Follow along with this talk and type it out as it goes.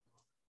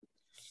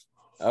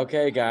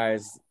Okay,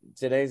 guys,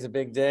 today's a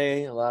big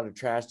day. A lot of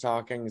trash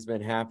talking has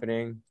been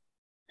happening.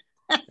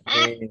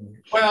 I mean,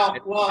 Well,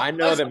 I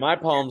know that my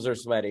palms are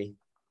sweaty.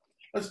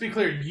 let's be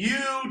clear. You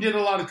did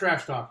a lot of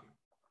trash talking.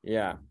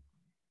 Yeah,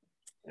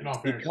 In all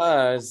fairness,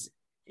 because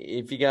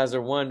if you guys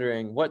are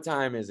wondering, what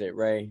time is it,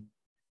 Ray?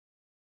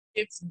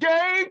 It's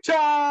game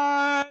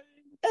time.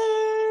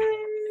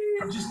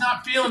 I'm just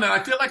not feeling it.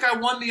 I feel like I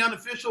won the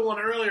unofficial one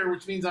earlier,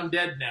 which means I'm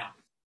dead now.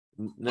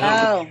 No,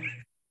 Oh,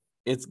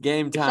 it's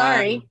game time.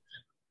 sorry.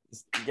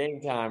 It's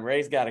game time.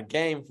 Ray's got a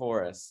game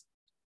for us.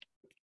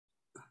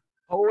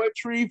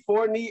 Poetry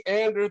for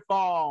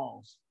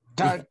Neanderthals.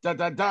 Dun, dun,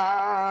 dun,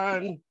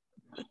 dun.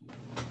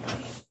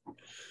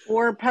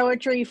 Or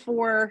poetry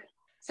for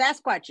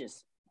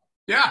Sasquatches.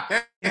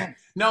 Yeah.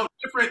 No,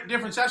 different.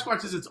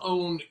 Sasquatch is its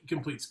own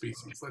complete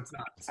species. Let's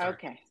not start.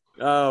 Okay.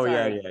 Oh,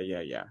 Sorry.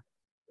 yeah.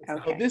 So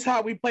Okay. this is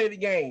how we play the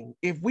game.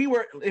 If we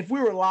were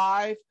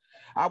live,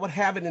 I would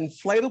have an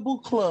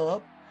inflatable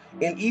club,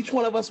 and each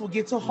one of us would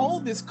get to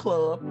hold this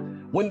club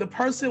when the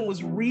person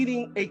was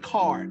reading a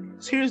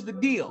card. So here's the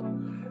deal.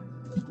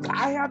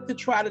 I have to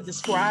try to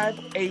describe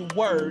a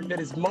word that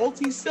is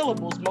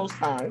multi-syllables most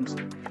times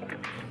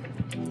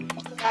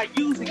by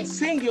using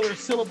singular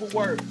syllable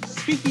words,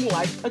 speaking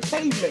like a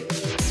caveman.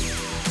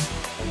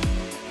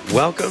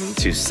 Welcome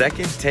to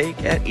Second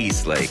Take at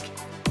Eastlake,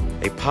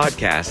 a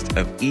podcast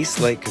of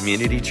Eastlake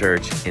Community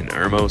Church in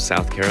Irmo,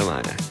 South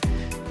Carolina.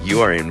 You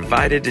are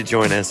invited to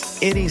join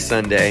us any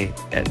Sunday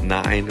at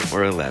 9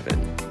 or 11.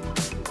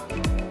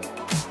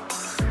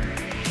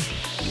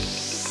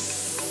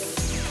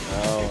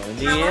 Oh,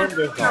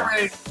 Neanderthal.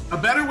 A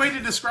better way to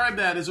describe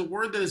that is a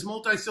word that is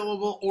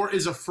multisyllable or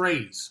is a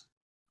phrase.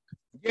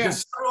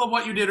 Because several of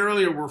what you did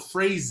earlier were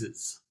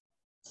phrases.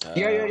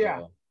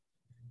 Yeah.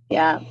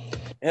 Yeah.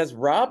 Has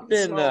Rob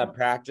been So-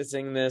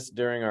 practicing this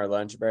during our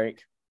lunch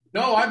break?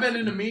 No, I've been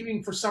in a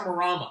meeting for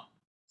Summerama.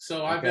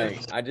 So I've Okay,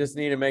 been. I just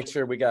need to make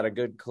sure we got a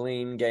good,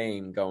 clean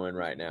game going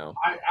right now.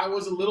 I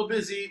was a little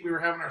busy. We were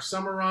having our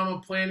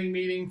Summerama planning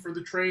meeting for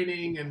the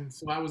training, and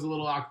so I was a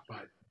little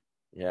occupied.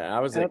 Yeah, I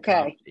was at Okay.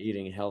 camp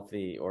eating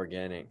healthy,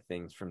 organic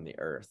things from the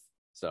earth.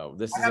 So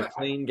this is a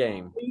clean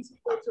game. He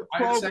went to I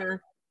have Kroger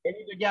and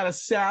either got a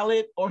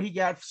salad or he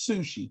got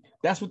sushi.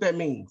 That's what that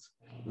means.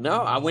 No,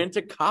 I went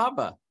to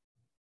Cabo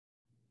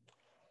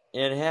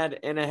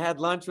and I had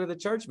lunch with a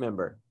church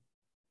member.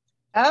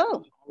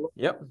 Oh,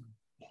 Yep,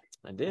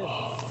 I did.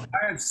 I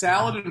had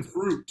salad and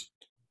fruit.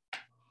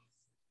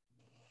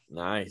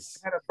 Nice.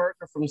 I had a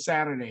burger from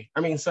Sunday.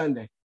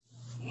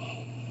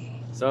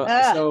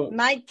 So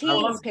my team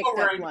let's picked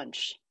go, up Ray.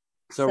 lunch.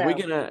 we're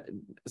gonna.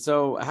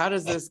 So how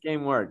does this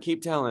game work?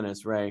 Keep telling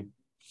us, Ray.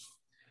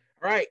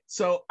 Right.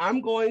 So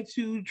I'm going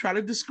to try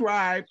to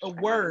describe a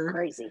word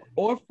Crazy.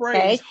 or phrase,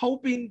 Okay.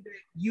 hoping that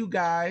you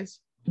guys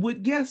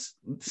would guess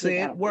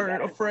said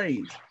word or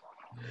phrase.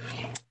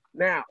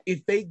 Now,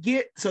 if they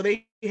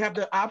they have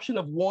the option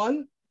of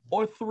 1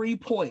 or 3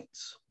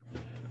 points.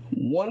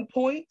 1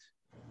 point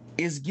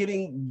is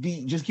getting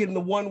the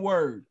one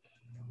word.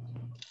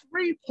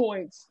 3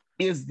 points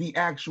is the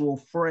actual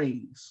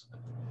phrase.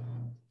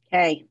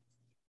 Okay.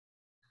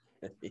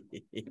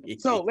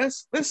 So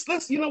let's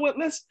you know what?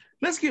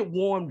 Let's get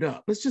warmed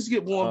up. Let's just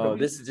get warmed up.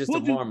 This is just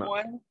We'll a do warm up.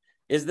 one.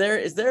 Is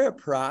there a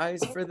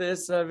prize for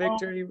this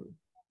victory?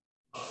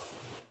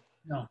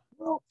 No.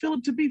 Well,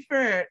 Philip, to be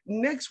fair,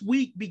 next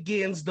week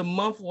begins the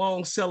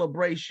month-long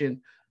celebration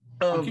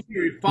I'll of give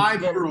you the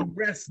 5-year-old.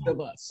 rest of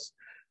us,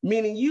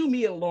 meaning you,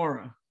 me, and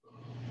Laura.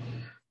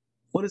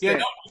 What is Yeah, that?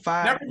 no,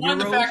 5 Never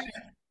mind the euros? fact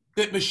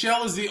that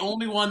Michelle is the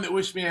only one that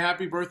wished me a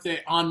happy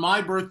birthday on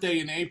my birthday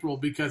in April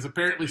because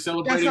apparently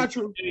celebrating That's not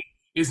true. birthday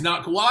is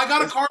not cool. Well, I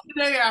got a card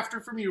the day after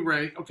from you,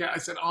 Ray. Okay, I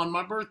said on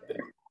my birthday.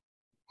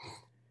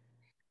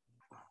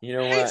 You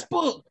know what?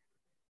 Facebook.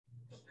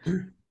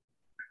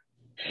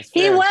 That's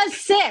He fair. was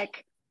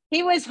sick.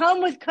 He was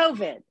home with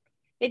COVID.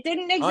 It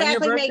didn't your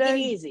exactly make it birthday?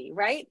 easy,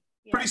 right?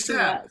 Pretty Yes, he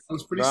sad. was. I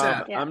was pretty Rob,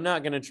 sad. Yeah. I'm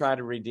not gonna try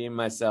to redeem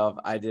myself.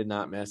 I did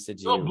not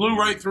message you. Oh, blew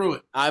right through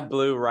it. I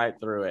blew right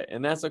through it,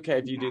 and that's okay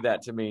if you do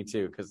that to me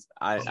too, because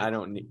I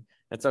don't need.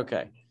 That's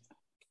okay.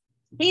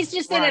 He's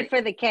just in Right. it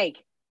for the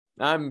cake.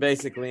 I'm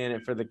basically in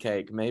it for the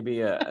cake. Maybe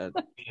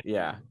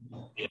yeah.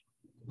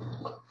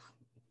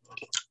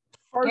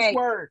 First Okay.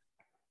 word.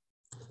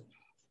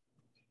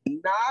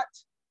 Not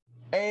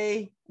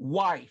a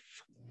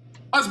wife.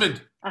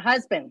 Husband. A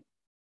husband.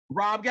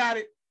 Rob got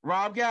it.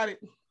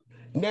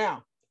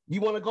 Now, you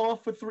want to go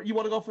for 3? You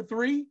want to go for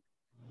 3?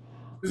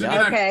 Is it Yeah.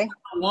 gonna Okay.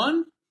 have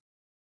one?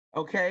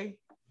 Okay.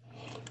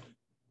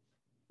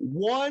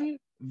 One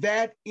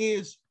that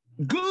is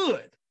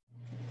good.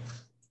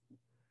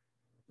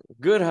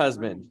 Good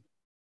husband.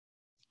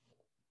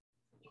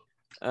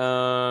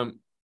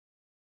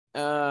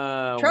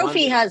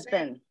 Trophy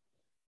husband.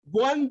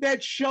 One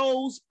that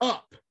shows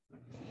up.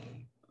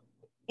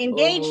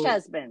 Engaged Oh.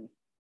 husband.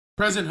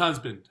 Present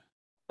husband.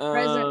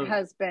 Present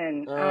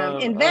husband. um,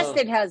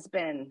 Invested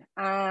husband.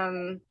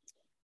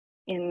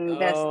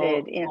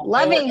 Invested in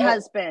loving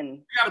husband.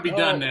 We got to be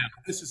done now.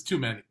 This is too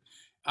many.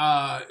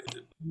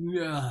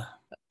 Yeah.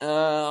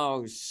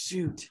 Oh,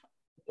 shoot.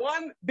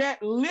 One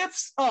that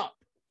lifts up.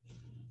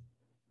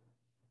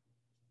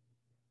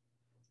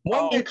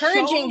 One that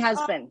Encouraging shows up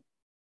husband.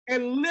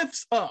 and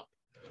lifts up.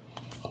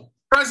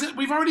 Present.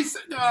 We've already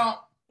said no.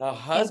 A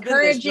husband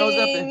that shows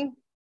up Encouraging.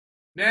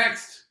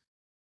 Next.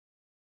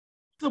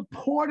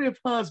 Supportive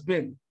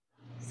husband.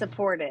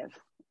 Supportive.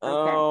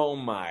 Oh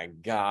my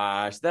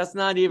gosh. That's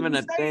not even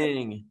a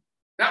thing.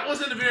 That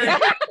wasn't a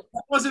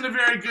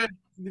very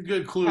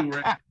good clue,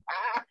 right?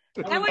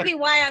 That would be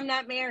why I'm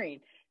not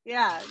married.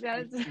 Yeah.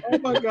 That's... Oh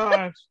my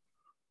gosh.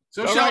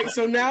 So All Sheldon, right,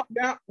 so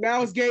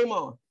now it's game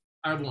on.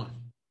 I won.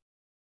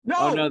 No,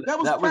 Oh no, that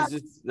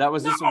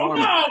was just a warm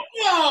up.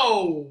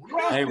 No.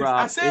 Hey I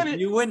Rob, said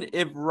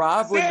if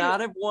Rob would said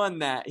not have won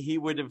that, he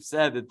would have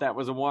said that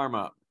was a warm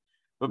up.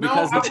 But No,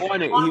 because I he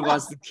won it, would've- he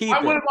wants to keep I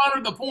would it. have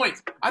honored the point.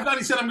 I thought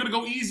he said I'm going to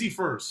go easy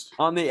first.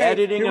 On the Hey,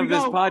 editing here we of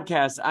this go.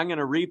 podcast, I'm going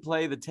to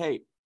replay the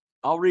tape.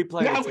 I'll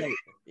replay Now the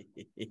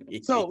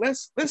tape. So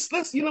let's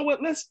you know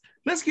what?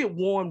 Let's get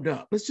warmed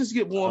up. Let's just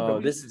get warmed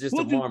up. This is just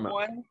We'll a do warm up.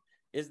 one.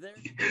 Is there?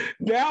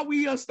 Now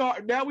we've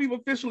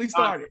officially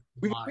started.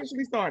 We've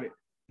officially started.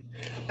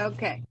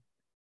 Okay.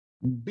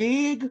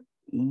 Big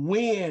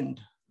wind.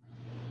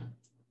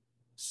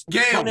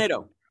 Gale.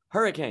 Tornado,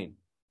 hurricane,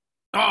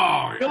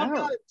 Oh, Philip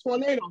got it.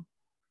 Tornado.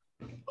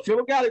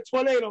 Philip got it.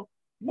 Tornado.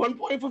 1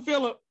 point for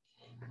Philip.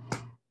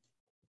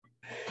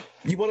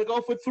 You want to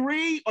go for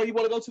 3 or you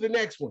want to go to the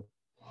next one?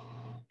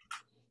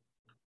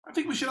 I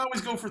think we should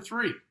always go for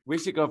 3. We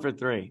should go for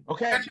 3.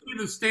 Okay. That should be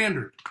the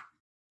standard.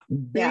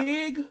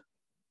 Big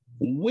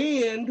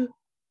wind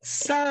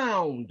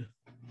sound.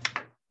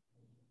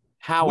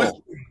 Howl,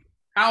 Whistling,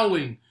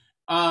 howling,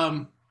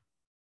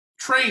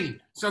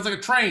 train. Sounds like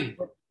a train.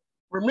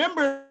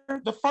 Remember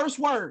the first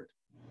word.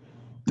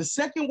 The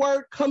second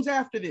word comes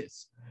after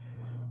this.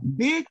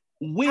 Big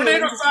wind.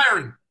 Tornado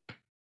siren.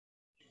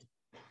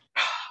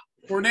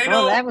 Tornado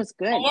Oh, that was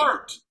good.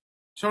 alert.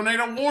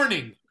 Tornado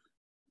warning.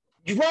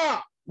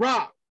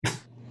 Rob.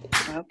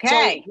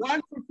 Okay. So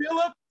 1 for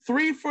Philip,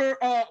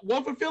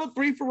 1 for Philip,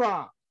 3 for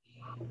Rob.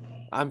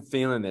 I'm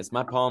feeling this.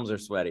 My palms are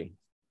sweaty.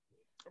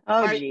 Oh,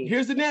 All right, gee.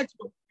 here's the next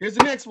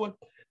one.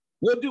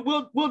 We'll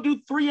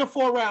do 3 or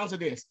 4 rounds of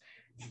this.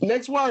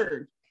 Next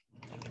word.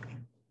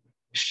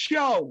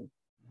 Show.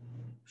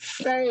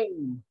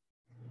 Fame.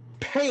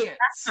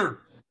 Pants.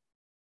 Actor.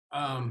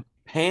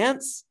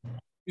 Pants,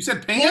 You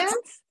said pants?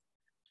 Pants?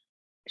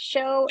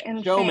 Show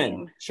and showman,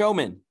 fame.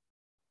 showman,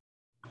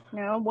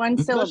 No, one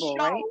syllable,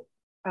 right?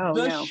 Oh,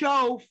 the no.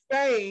 show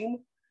fame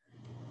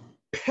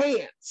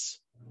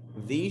pants.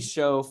 the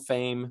show,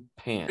 fame,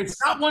 pants. It's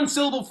not one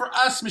syllable for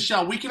us,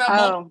 Michelle. We can have Oh,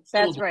 multiple that's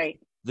syllables. right.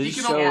 The You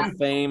can show, only-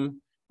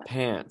 fame,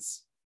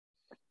 pants.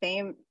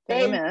 Famous.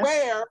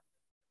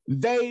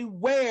 They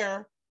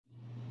wear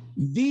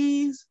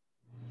these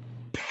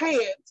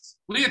pants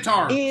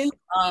Leotard. in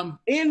Um,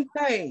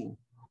 fame.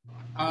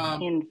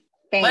 In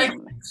fame.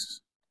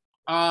 leggings.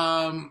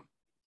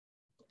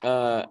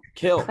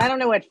 Kilt, I don't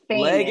know what fame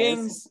is.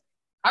 leggings,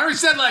 I already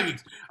said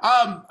leggings.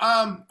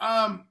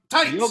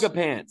 Tights. yoga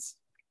pants.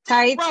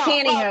 Tights, Rob, got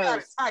it.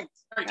 pantyhose.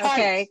 Tights.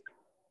 Okay.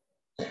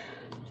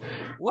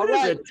 What All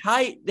does right. a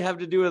tight have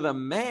to do with a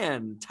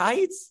man?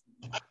 Tights?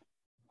 I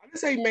didn't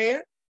say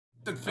man.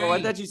 Oh,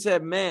 I thought you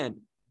said man.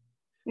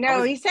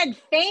 No, he said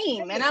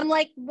fame. And I'm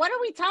like, what are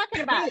we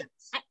talking about?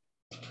 Pants.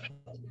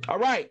 All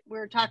right. We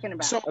were talking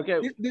about. So Okay.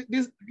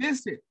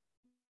 listen.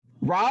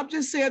 Rob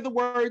just said the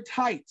word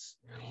tights.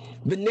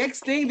 The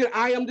next thing that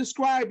I am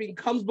describing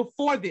comes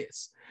before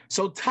this.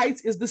 So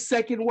tights is the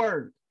second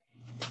word.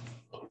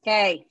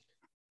 Okay.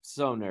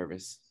 So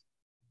nervous.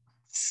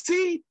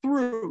 See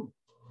through.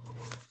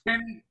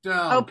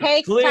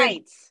 Opaque Clear.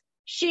 tights.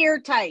 Sheer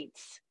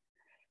tights.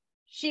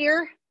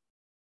 Sheer.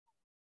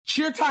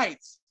 Sheer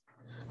tights.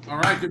 All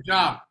right, good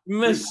job.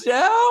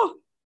 Michelle,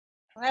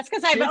 Well, that's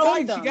because I've Sheer owned tights,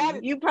 you them. got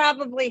it. You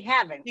probably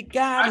haven't. you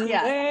got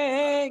Yeah.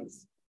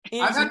 legs.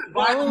 I've had to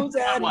buy them Bones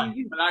that out one, of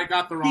you. but I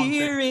got the wrong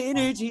Sheer thing.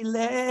 energy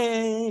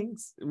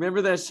legs.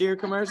 Remember that Sheer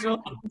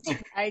commercial?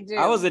 I do.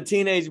 I was a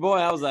teenage boy.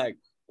 I was like,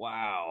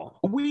 wow.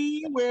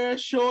 We wear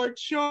short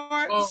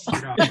Oh shorts. my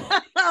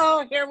God.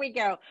 Oh, here we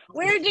go.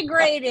 We're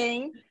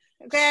degrading.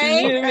 Sheer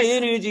Okay.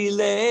 energy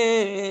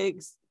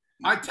legs.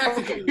 I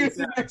technically Okay, here's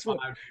the next one.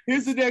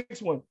 Here's the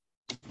next one.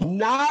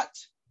 Not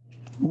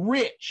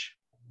rich.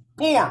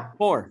 4.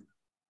 4.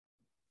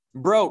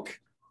 Broke.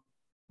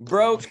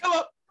 Broke.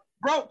 Philip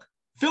broke.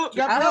 Philip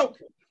got Oh. broke.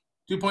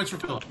 2 points for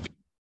Philip.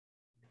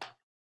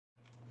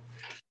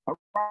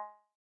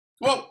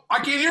 Whoa, I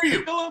can't hear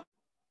you. Philip,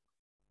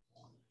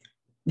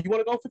 you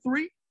want to go for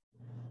 3?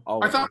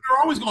 Oh, I thought we were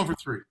always going for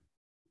 3.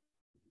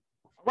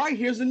 All right,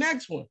 here's the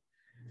next one.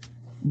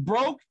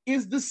 Broke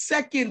is the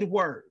second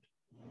word.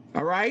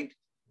 All right?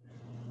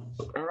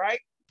 All right?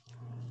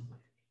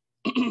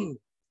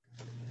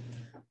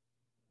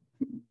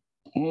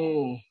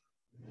 Mm.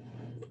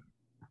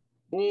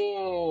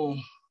 Mm.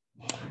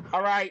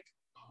 All right.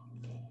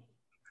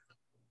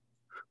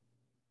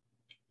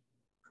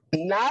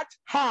 Not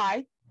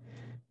high,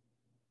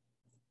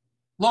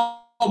 Low,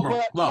 bro.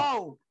 but Low.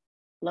 low.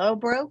 Low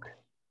broke.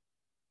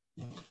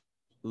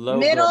 Low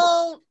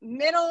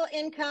middle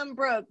income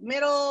broke.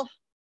 Middle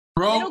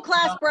Broke.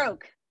 class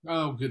broke.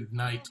 Oh, good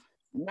night.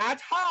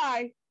 Not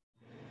high.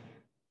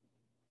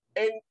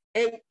 And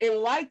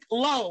like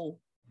low.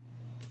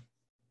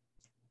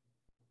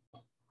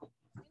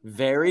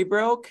 Very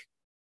broke.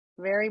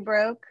 Very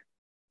broke.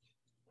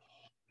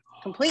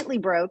 Completely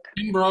broke.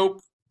 Being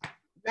broke.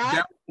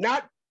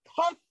 Not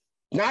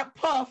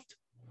puffed.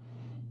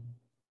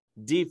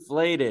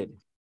 Deflated.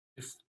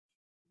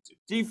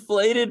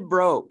 Deflated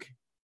broke.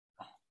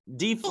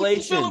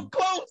 Deflation.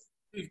 Close.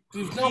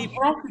 There's no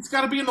broke. It's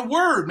got to be in the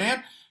word,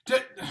 man.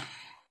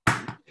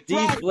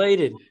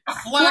 Deflated.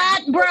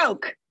 Flat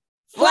broke.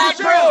 Flat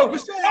Michelle,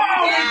 broke. Michelle.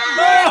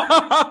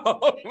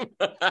 No!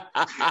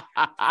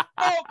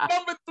 Oh,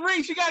 number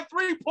 3. She got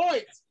 3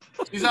 points.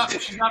 She's up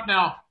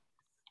now.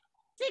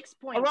 6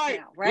 points All right,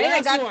 now, right? I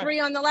last got one. 3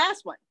 on the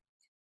last one.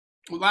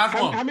 Last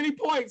one. How many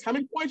points? How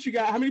many points you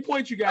got? How many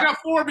points you I got? got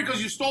 4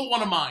 because you stole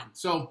one of mine.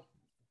 So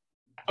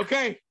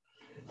Okay.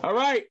 All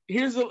right.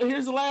 Here's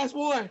the last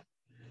one.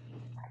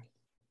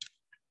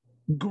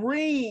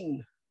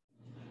 Green.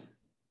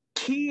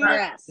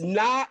 Yes.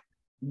 Not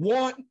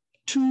want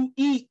to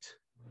eat.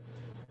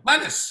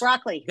 lettuce.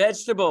 Broccoli.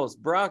 Vegetables.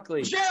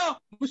 Broccoli.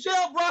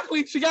 Michelle,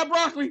 broccoli. She got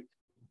broccoli.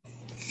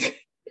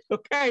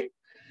 Okay.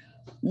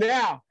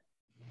 Now,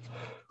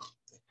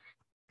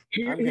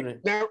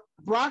 now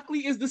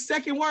broccoli is the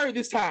second word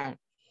this time.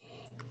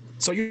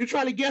 So you're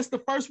trying to guess the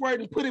first word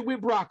and put it with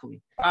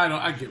broccoli.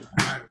 I get it.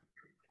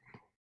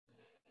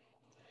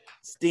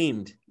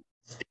 Steamed.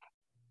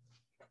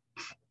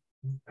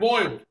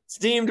 Boiled.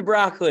 Steamed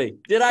broccoli.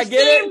 Did I get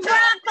Steamed it?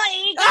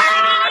 broccoli.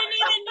 Ah! You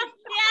didn't even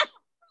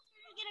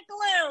get a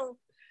clue.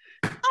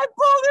 I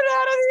pulled it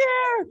out of the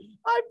air.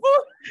 I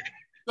pulled.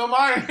 So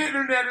my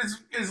internet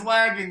is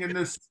lagging and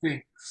this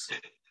stinks.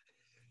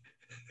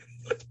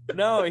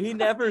 No, he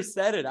never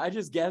said it. I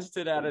just guessed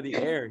it out of the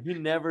air. He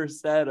never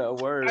said a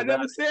word. I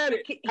never said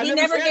it. He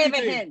never gave a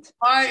hint.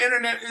 My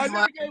internet is I never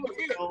lagging. gave a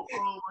hint. Oh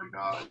my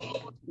god.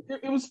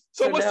 It was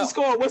so. What's now- the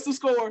score? What's the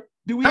score?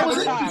 Do we That have was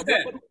a tie?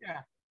 interesting. What do we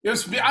have? It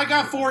was, I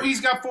got 4,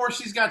 he's got 4,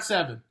 she's got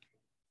 7.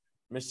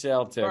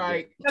 Michelle took All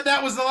right. it.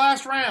 That was the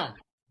last round.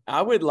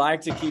 I would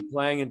like to keep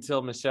playing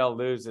until Michelle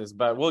loses,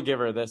 but we'll give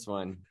her this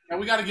one. And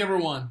we got to give her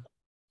one.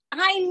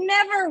 I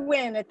never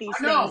win at these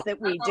I know. things that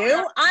we I know.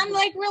 do. I'm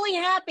like really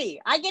happy.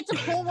 I get to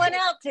pull one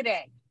out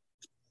today.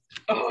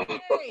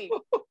 Yay.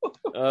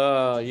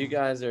 Oh, you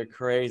guys are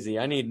crazy.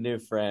 I need new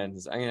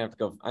friends. I'm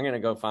gonna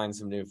go find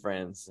some new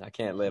friends. I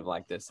can't live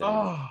like this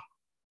anymore.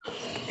 Oh,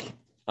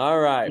 All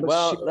right.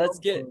 Well, Michelle.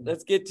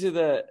 let's get to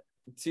the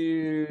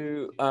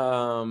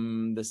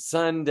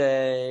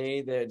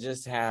Sunday that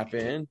just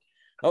happened.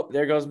 Oh,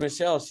 there goes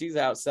Michelle. She's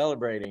out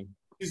celebrating.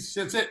 That's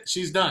it.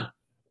 She's done.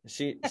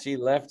 She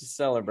left to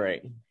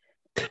celebrate.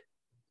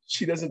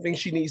 she doesn't think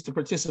she needs to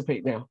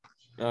participate now.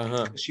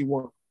 Uh-huh. She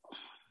won't.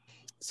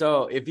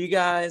 So if you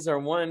guys are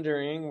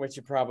wondering, which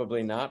you're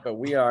probably not, but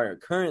we are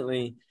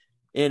currently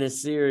in a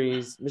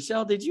series.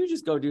 Michelle, did you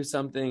just go do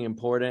something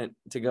important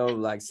to go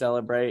like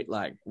celebrate,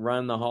 like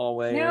run the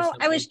hallway? or No,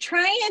 something? I was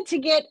trying to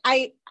get,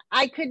 I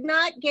could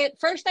not get,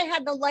 first I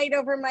had the light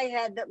over my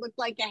head that looked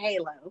like a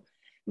halo.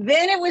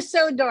 Then it was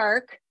so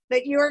dark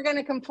that you were going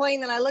to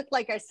complain that I looked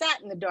like I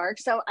sat in the dark.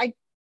 So I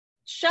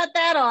shut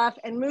that off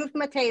and moved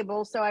my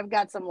table so I've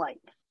got some light.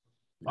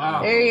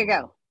 Wow. There you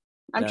go.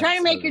 I'm That's trying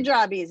to make so your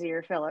job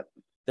easier, Philip.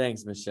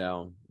 Thanks,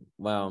 Michelle.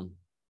 Well,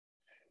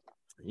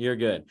 you're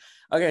good.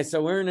 Okay,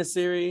 so we're in a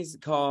series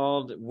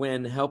called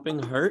When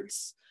Helping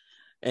Hurts,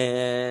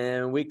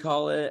 and we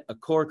call it a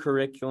core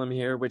curriculum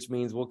here, which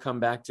means we'll come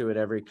back to it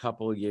every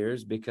couple of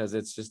years because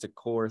it's just a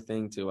core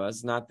thing to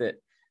us. Not that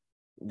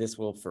this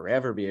will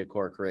forever be a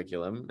core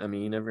curriculum. I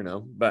mean, you never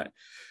know. But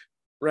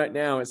right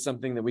now, it's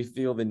something that we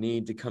feel the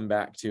need to come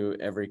back to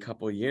every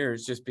couple of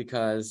years just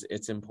because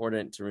it's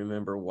important to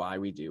remember why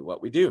we do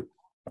what we do.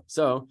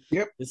 So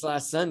This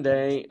last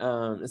Sunday,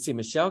 let's see,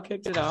 Michelle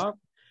kicked it off,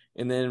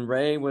 and then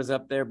Ray was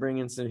up there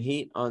bringing some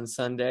heat on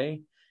Sunday.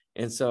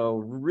 And so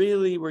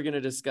really we're going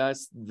to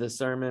discuss the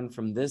sermon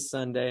from this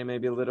Sunday,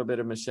 maybe a little bit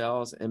of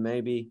Michelle's, and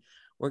maybe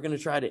we're going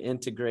to try to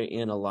integrate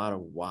in a lot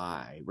of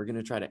why. We're going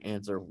to try to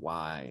answer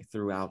why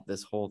throughout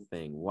this whole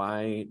thing.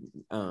 Why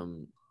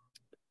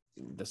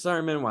the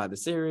sermon, why the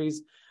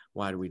series,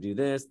 why do we do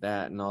this,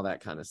 that, and all that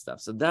kind of stuff.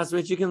 So that's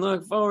what you can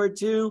look forward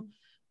to.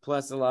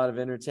 Plus a lot of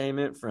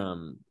entertainment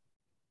from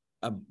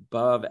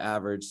above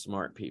average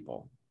smart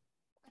people.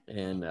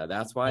 And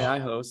that's why I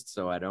host,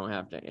 so I don't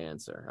have to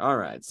answer. All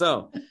right,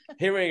 so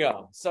here we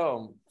go.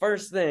 So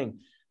first thing,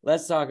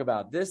 let's talk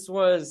about this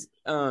was,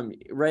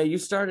 Ray, you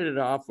started it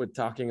off with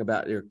talking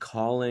about your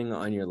calling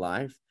on your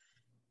life.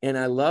 And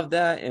I love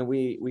that. And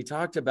we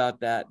talked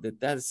about that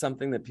is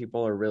something that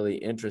people are really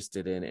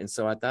interested in. And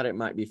so I thought it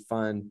might be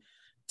fun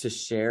to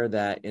share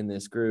that in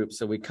this group.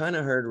 So we kind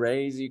of heard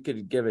Ray's. You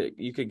could give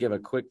a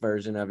quick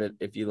version of it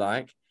if you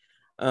like.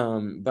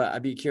 But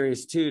I'd be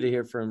curious too to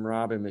hear from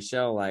Rob and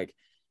Michelle, like,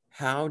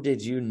 how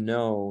did you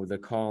know the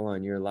call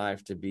on your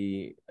life to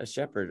be a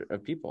shepherd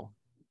of people?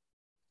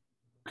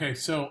 Okay,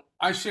 so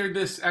I shared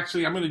this.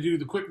 Actually, I'm going to do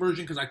the quick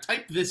version because I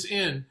typed this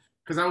in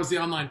because I was the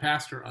online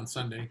pastor on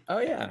Sunday. Oh,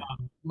 yeah.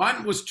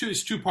 Mine was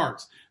two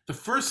parts. The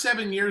first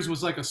 7 years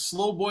was like a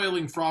slow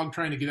boiling frog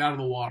trying to get out of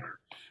the water.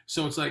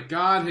 So it's like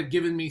God had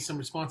given me some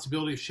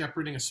responsibility of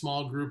shepherding a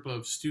small group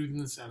of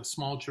students at a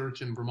small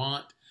church in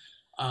Vermont.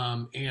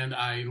 And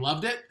I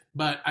loved it,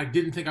 but I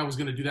didn't think I was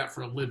going to do that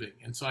for a living.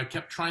 And so I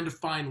kept trying to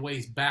find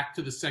ways back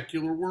to the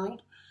secular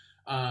world.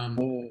 Got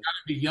into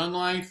Young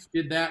Life,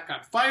 did that,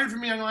 got fired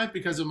from Young Life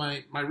because of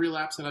my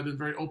relapse that I've been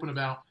very open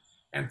about,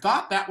 and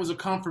thought that was a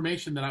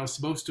confirmation that I was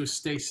supposed to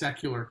stay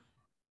secular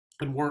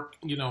and work,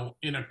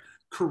 in a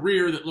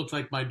career that looked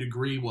like my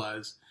degree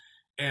was.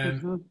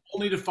 And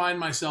only to find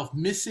myself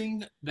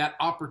missing that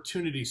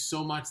opportunity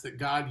so much that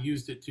God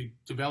used it to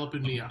develop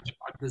in me a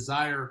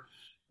desire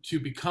to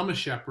become a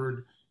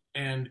shepherd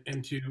and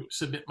to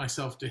submit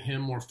myself to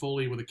him more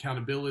fully with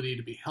accountability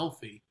to be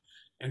healthy.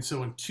 And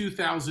so in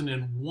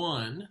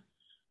 2001,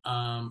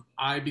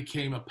 I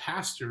became a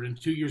pastor.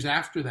 And 2 years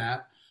after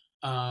that,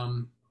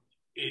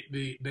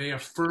 they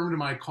affirmed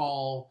my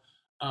call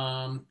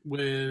by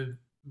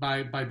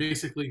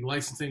basically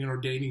licensing and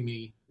ordaining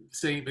me.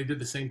 They did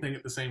the same thing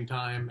at the same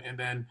time, and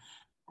then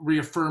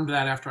reaffirmed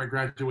that after I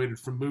graduated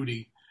from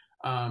Moody.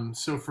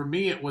 So for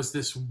me, it was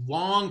this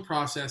long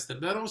process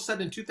that all of a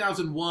sudden in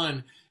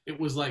 2001, it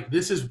was like,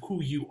 this is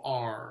who you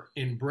are,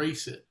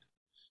 embrace it.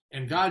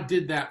 And God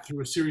did that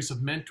through a series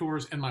of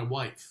mentors and my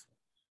wife,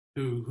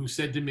 who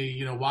said to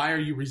me, why are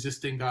you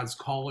resisting God's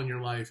call in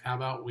your life? How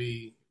about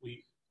we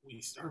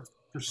start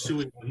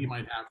pursuing what he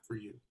might have for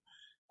you?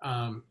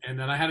 And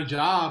then I had a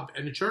job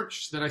in a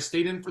church that I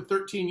stayed in for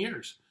 13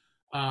 years,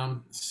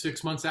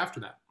 6 months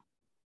after that.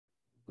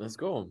 That's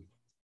cool.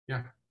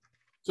 Yeah.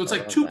 So it's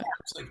like two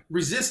parts, like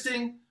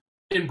resisting,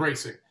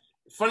 embracing.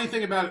 Funny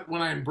thing about it,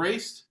 when I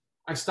embraced,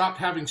 I stopped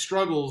having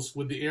struggles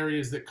with the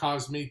areas that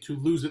caused me to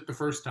lose it the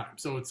first time.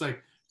 So it's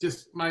like,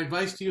 just my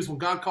advice to you is when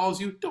God calls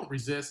you, don't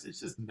resist.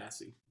 It's just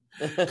messy.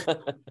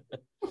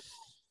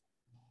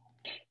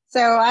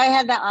 So I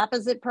had the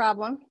opposite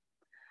problem.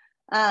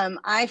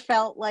 I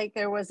felt like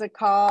there was a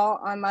call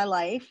on my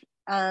life,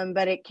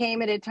 but it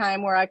came at a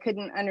time where I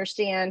couldn't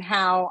understand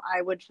how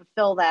I would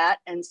fulfill that.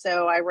 And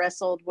so I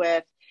wrestled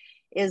with,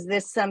 is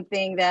this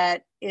something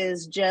that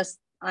is just,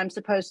 I'm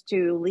supposed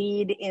to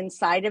lead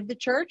inside of the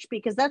church?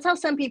 Because that's how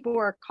some people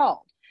are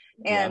called.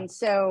 And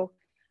so,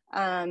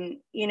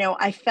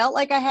 I felt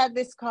like I had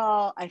this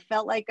call. I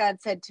felt like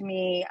God said to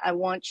me, I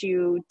want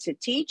you to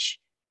teach.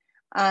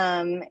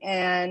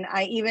 And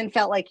I even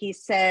felt like he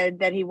said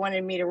that he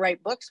wanted me to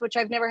write books, which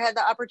I've never had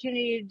the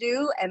opportunity to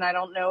do. And I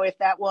don't know if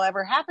that will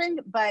ever happen,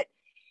 but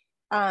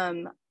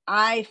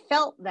I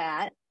felt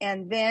that.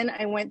 And then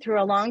I went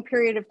through a long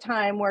period of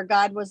time where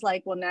God was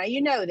like, well, now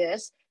you know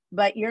this,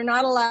 but you're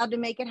not allowed to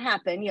make it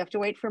happen. You have to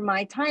wait for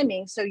my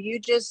timing. So you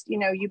just,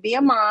 you be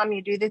a mom,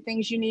 you do the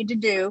things you need to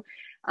do.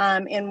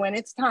 And when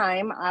it's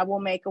time, I will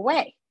make a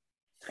way.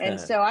 And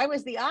so I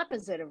was the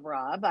opposite of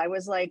Rob. I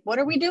was like, what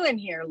are we doing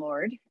here,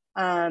 Lord?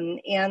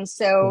 And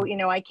so,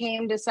 I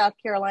came to South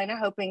Carolina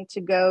hoping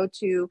to go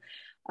to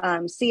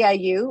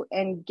CIU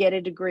and get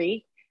a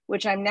degree,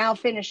 which I'm now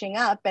finishing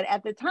up. But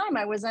at the time,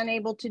 I was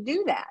unable to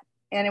do that.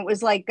 And it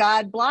was like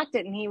God blocked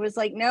it. And he was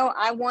like, no,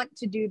 I want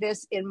to do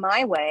this in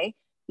my way,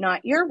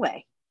 not your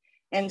way.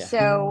 And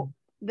so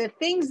the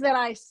things that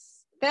I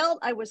felt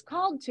I was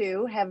called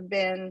to have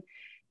been,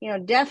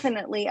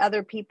 definitely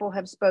other people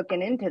have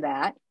spoken into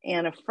that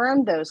and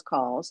affirmed those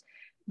calls,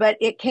 but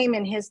it came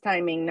in his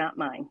timing, not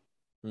mine.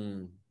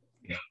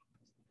 Yeah.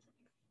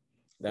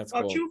 That's How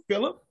about cool. you,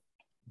 Philip?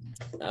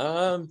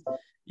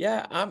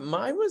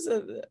 Mine was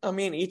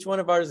each one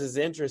of ours is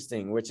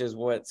interesting, which is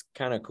what's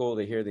kind of cool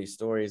to hear these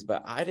stories,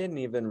 but I didn't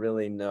even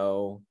really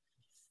know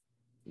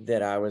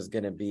that I was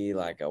going to be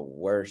like a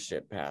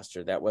worship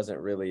pastor. That wasn't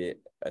really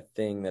a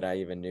thing that I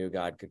even knew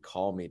God could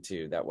call me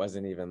to. That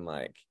wasn't even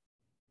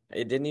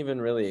it didn't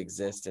even really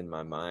exist in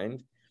my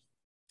mind.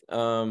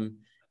 And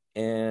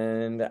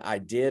I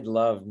did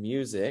love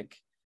music.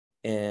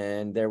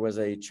 And there was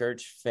a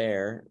church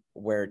fair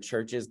where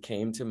churches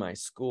came to my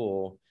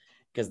school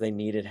because they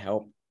needed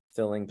help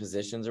filling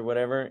positions or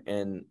whatever.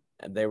 And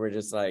they were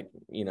just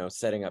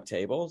setting up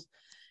tables.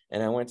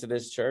 And I went to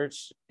this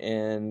church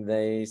and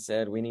they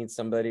said, we need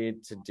somebody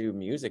to do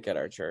music at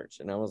our church.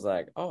 And I was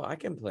like, oh, I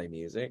can play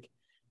music.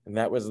 And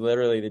that was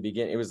literally the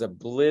beginning. It was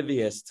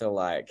oblivious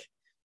to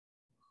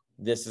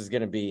this is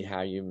going to be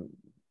how you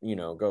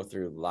go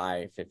through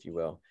life, if you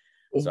will.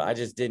 So I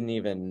just didn't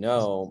even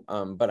know,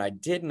 but I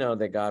did know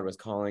that God was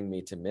calling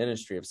me to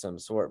ministry of some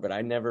sort, but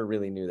I never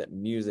really knew that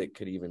music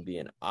could even be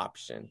an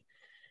option.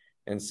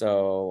 And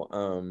so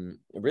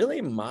really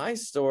my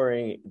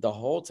story the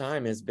whole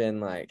time has been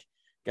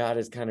God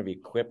has kind of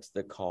equipped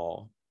the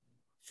call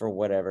for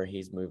whatever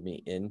he's moved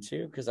me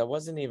into, because I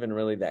wasn't even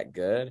really that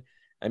good.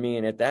 I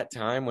mean, at that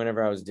time,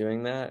 whenever I was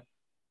doing that,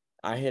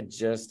 I had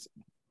just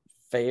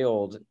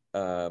failed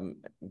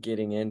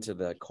getting into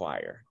the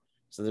choir.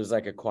 So there's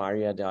like a choir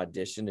you had to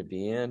audition to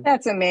be in.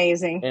 That's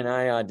amazing. And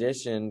I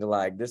auditioned,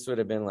 like, this would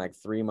have been like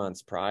 3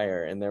 months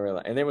prior. And they were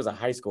like, and there was a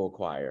high school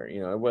choir,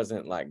 you know, it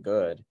wasn't like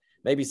good,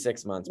 maybe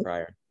 6 months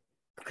prior.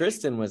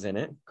 Kristen was in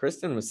it.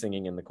 Kristen was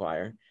singing in the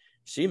choir.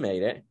 She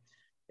made it.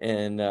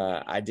 And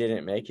I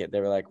didn't make it. They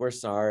were like, we're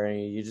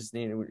sorry.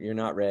 You're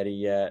not ready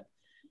yet.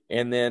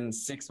 And then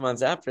 6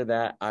 months after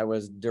that, I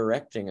was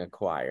directing a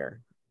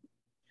choir.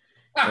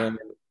 And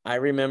I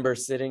remember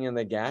sitting in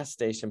the gas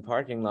station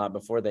parking lot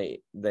before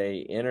they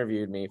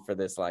interviewed me for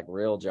this like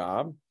real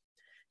job.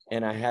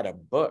 And I had a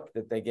book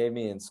that they gave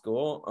me in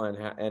school on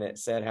how, and it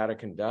said how to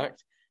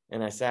conduct.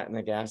 And I sat in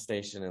the gas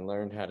station and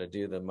learned how to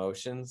do the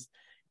motions.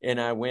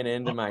 And I went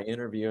into my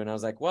interview and I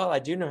was like, well, I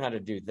do know how to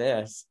do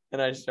this.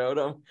 And I showed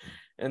them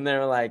and they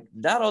were like,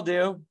 that'll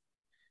do.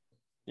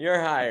 You're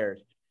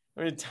hired.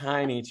 We're a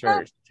tiny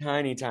church,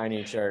 tiny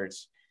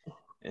church.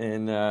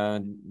 And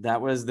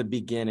that was the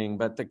beginning,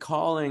 but the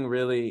calling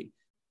really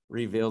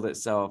revealed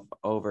itself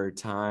over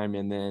time.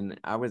 And then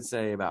I would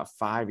say about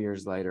 5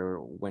 years later,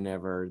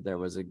 whenever there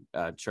was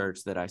a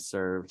church that I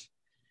served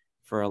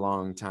for a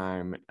long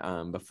time,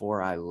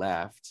 before I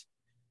left,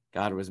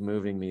 God was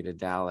moving me to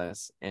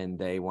Dallas and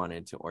they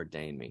wanted to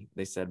ordain me.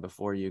 They said,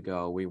 before you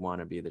go, we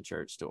want to be the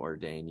church to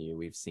ordain you.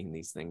 We've seen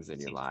these things in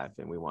your life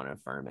and we want to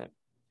affirm it.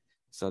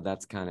 So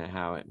that's kind of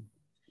how it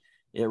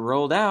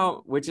rolled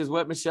out, which is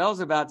what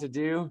Michelle's about to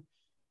do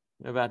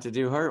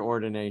her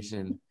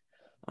ordination.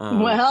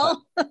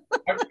 Well,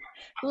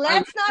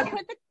 let's not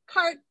put the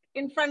cart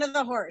in front of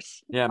the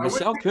horse. Yeah,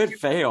 Michelle could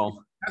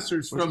fail.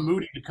 Professors from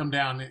Moody to come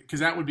down, because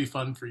that would be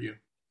fun for you.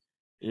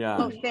 Yeah.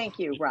 Oh, thank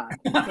you, Rob.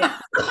 Yeah.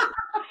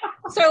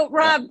 So,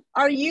 Rob,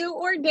 are you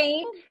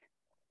ordained?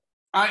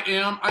 I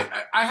am.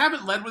 I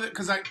haven't led with it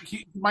because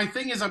my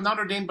thing is I'm not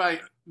ordained by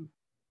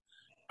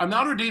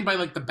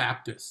like the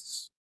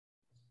Baptists.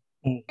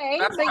 Okay,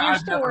 but you're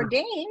still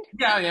ordained.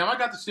 Yeah, I am. I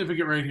got the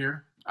certificate right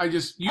here. I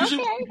just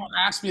usually when people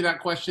ask me that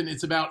question,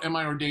 it's about am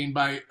I ordained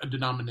by a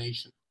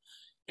denomination?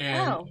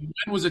 And mine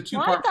was a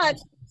two-part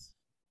process.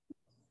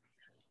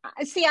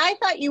 See, I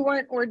thought you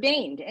weren't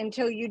ordained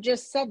until you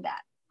just said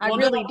that. I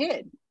really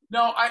did.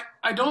 No,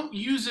 I don't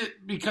use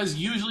it because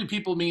usually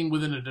people mean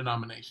within a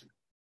denomination.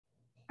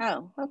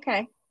 Oh,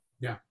 okay.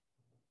 Yeah.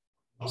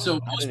 So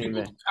most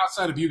people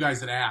outside of you guys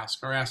that ask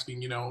are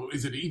asking,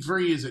 is it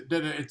free? Is it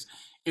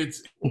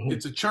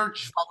it's a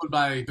church followed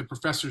by the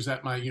professors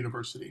at my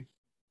university.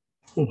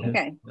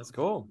 Okay. That's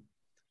cool.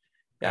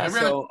 Yeah,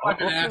 I've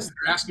been asked,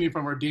 they're asking me if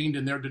I'm ordained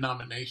in their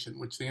denomination,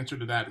 which the answer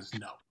to that is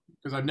no,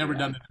 because I've never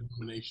done a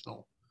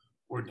denominational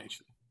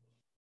ordination.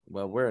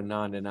 Well, we're a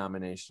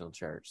non-denominational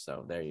church,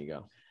 so there you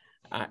go.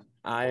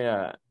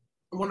 I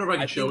wonder if I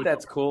can show think it.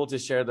 That's cool to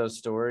share those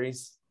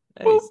stories.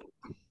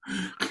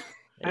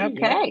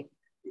 Okay.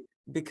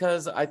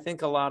 Because I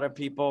think a lot of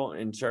people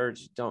in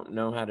church don't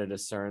know how to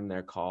discern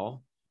their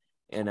call.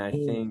 And I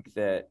think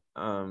that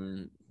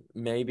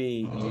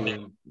maybe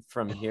you,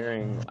 from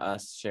hearing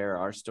us share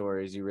our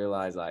stories, you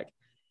realize like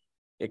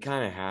it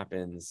kind of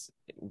happens.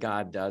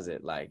 God does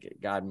it. Like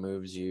God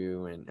moves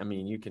you. And I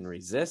mean, you can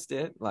resist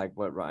it, like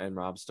what Ryan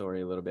Rob's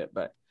story a little bit,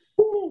 but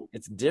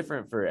it's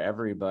different for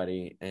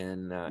everybody.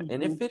 And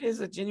if it is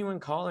a genuine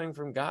calling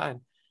from God,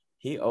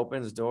 he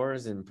opens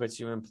doors and puts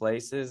you in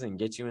places and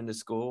gets you into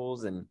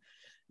schools and,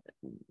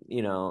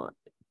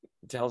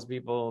 tells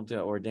people to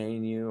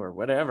ordain you or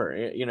whatever,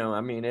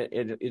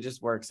 it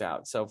just works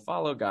out. So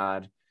follow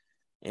God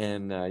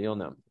and you'll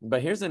know.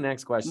 But here's the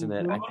next question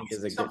that I think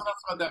is a good. Something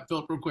else about that,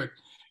 Philip, real quick.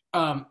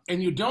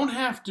 And you don't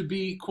have to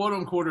be quote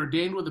unquote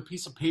ordained with a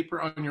piece of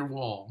paper on your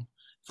wall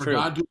for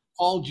God to have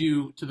called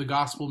you to the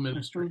gospel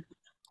ministry.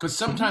 Because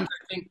sometimes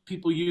I think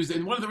people use,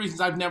 and one of the reasons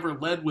I've never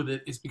led with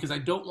it is because I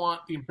don't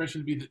want the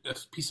impression to be that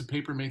this piece of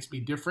paper makes me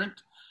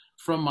different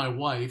from my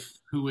wife,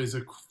 who is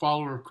a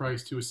follower of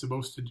Christ, who is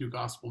supposed to do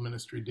gospel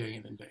ministry day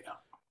in and day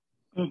out.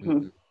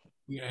 Mm-hmm.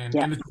 And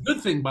it's a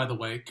good thing, by the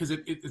way, because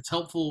it's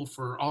helpful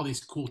for all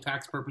these cool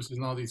tax purposes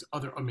and all these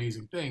other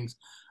amazing things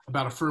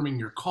about affirming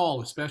your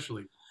call,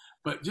 especially.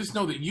 But just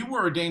know that you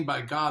were ordained by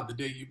God the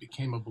day you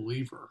became a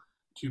believer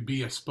to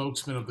be a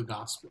spokesman of the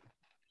gospel.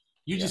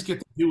 You just get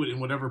to do it in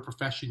whatever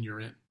profession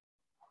you're in.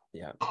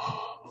 Yeah.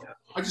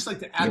 I just like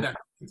to add that.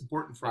 It's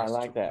important for us. I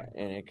like that.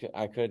 And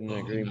I couldn't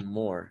agree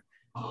more.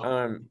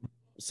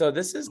 So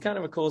this is kind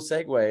of a cool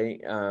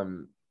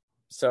segue.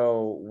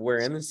 So we're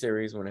in the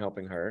series When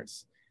Helping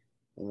Hurts.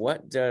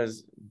 What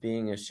does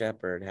being a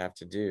shepherd have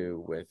to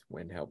do with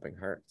When Helping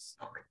Hurts?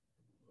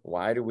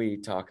 Why do we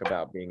talk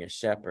about being a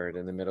shepherd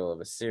in the middle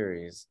of a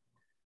series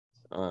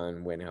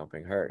on When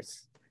Helping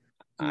Hurts?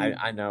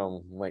 I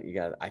know what you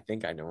guys, I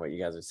think I know what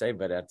you guys would say,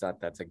 but I thought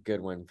that's a good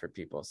one for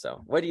people.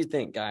 So what do you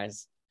think,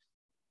 guys?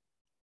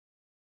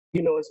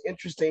 It's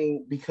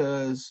interesting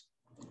because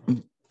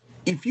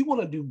if you want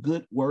to do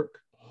good work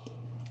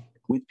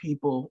with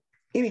people,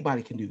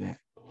 anybody can do that.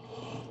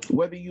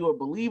 Whether you're a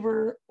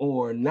believer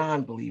or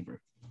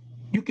non-believer,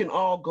 you can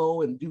all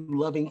go and do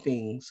loving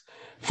things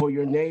for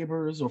your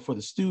neighbors or for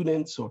the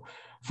students or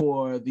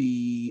for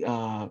the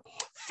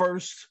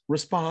first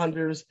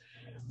responders.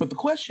 But the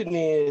question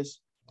is,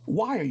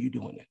 why are you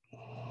doing it?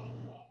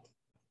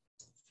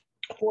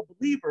 For a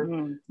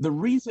believer, the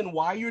reason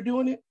why you're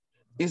doing it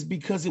is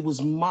because it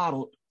was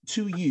modeled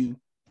to you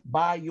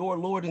by your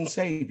Lord and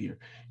Savior.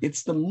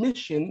 It's the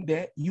mission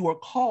that you are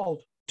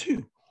called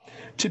to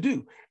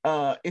do.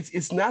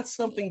 It's not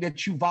something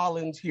that you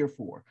volunteer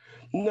for.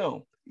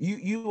 No,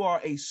 you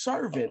are a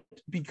servant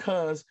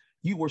because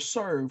you were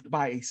served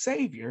by a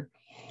Savior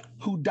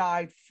who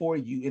died for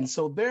you. And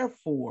so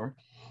therefore,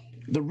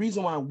 the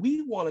reason why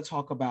we want to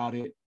talk about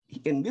it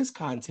in this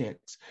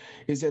context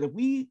is that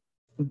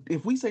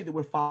if we say that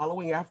we're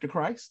following after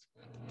Christ,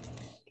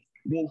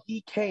 then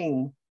he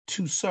came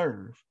to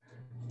serve,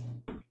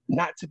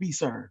 not to be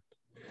served.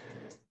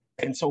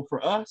 And so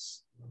for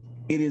us,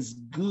 it is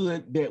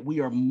good that we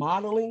are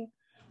modeling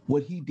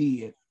what he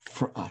did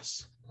for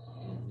us.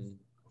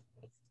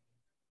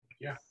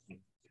 Yeah.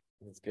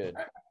 That's good.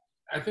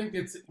 I think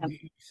you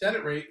said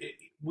it right.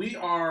 We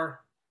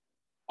are,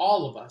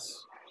 all of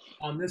us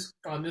on this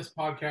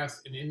podcast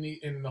and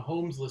in the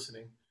homes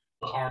listening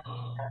are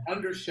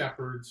under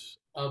shepherds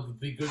of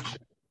the Good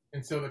Shepherd.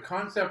 And so the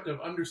concept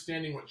of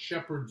understanding what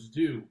shepherds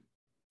do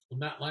in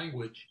that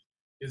language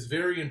is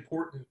very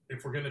important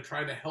if we're going to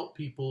try to help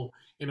people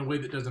in a way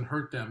that doesn't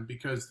hurt them,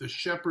 because the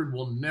shepherd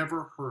will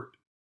never hurt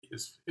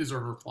his or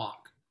her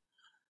flock.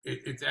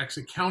 It's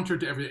actually counter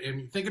to everything.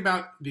 And think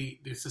about the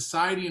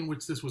society in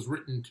which this was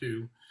written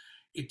to.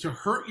 To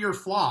hurt your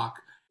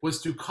flock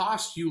was to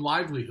cost you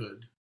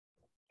livelihood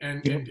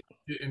and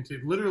to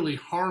literally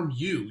harm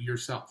you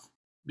yourself.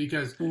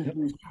 Because if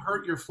you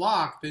hurt your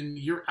flock, then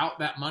you're out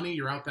that money,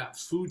 you're out that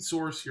food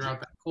source, you're out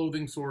that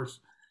clothing source.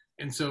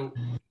 And so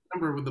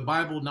remember, with the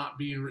Bible not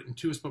being written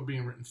to us, but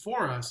being written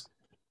for us,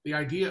 the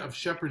idea of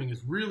shepherding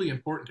is really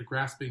important to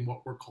grasping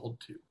what we're called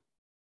to.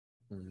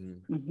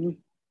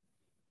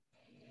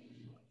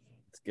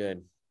 It's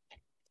good.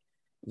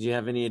 Do you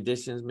have any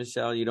additions,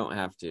 Michelle? You don't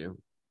have to.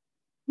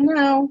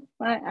 No,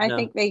 I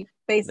think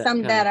they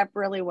summed that up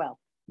really well.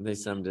 They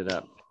summed it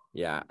up.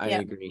 Yeah, I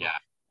agree. Yeah.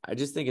 I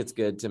just think it's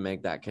good to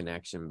make that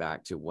connection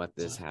back to what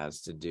this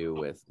has to do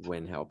with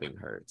when helping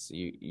hurts.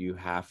 You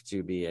have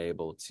to be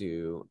able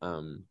to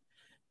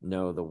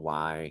know the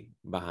why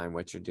behind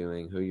what you're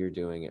doing, who you're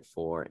doing it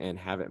for, and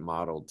have it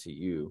modeled to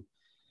you.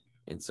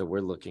 And so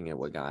we're looking at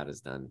what God has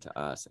done to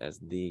us as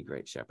the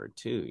great shepherd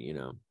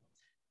too,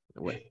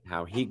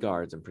 how he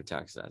guards and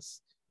protects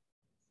us.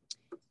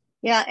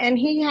 Yeah, and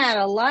he had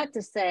a lot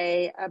to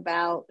say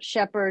about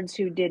shepherds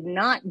who did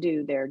not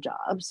do their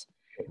jobs.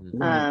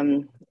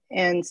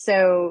 And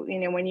so,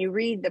 when you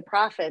read the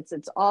prophets,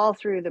 it's all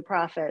through the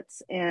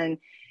prophets. And,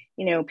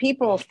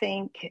 people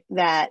think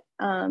that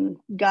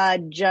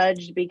God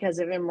judged because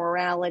of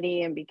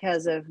immorality and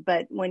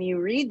but when you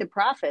read the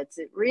prophets,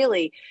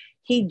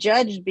 he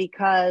judged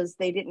because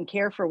they didn't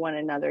care for one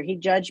another. He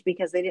judged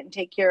because they didn't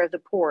take care of the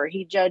poor.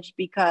 He judged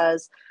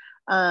because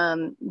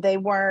they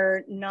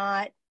were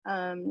not,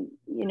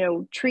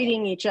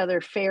 treating each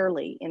other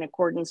fairly in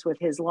accordance with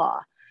his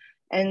law.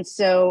 And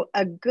so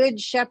a good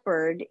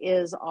shepherd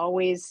is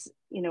always,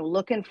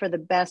 looking for the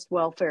best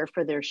welfare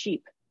for their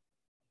sheep.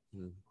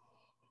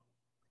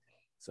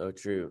 So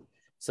true.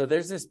 So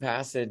there's this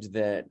passage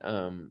that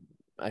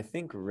I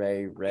think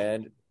Ray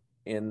read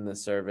in the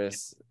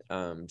service,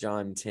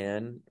 John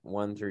 10,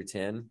 1 through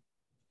 10.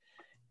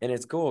 And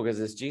it's cool because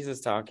it's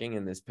Jesus talking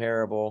in this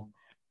parable.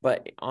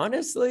 But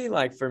honestly,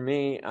 like for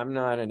me, I'm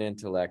not an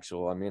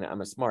intellectual. I mean, I'm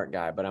a smart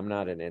guy, but I'm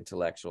not an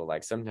intellectual.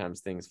 Like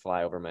sometimes things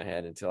fly over my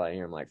head until I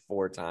hear them like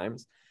 4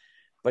 times.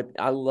 But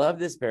I love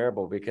this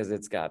parable because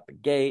it's got the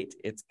gate.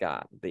 It's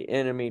got the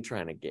enemy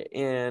trying to get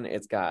in.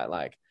 It's got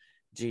like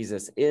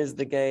Jesus is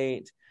the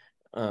gate.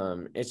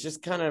 It's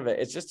just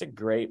it's just a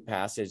great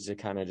passage to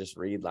kind of just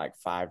read like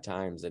 5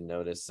 times and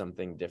notice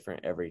something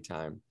different every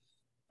time.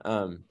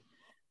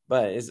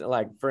 But it's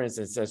like, for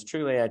instance, it says,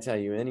 truly, I tell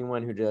you,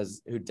 anyone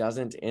who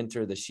doesn't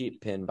enter the sheep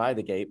pen by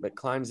the gate, but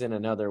climbs in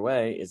another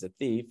way is a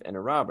thief and a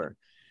robber.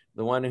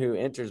 The one who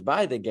enters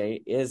by the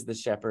gate is the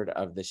shepherd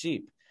of the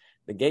sheep.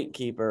 The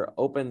gatekeeper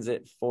opens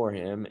it for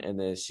him, and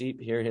the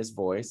sheep hear his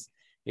voice.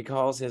 He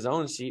calls his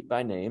own sheep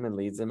by name and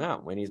leads them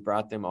out. When he's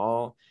brought them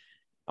all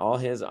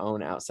his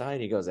own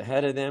outside, he goes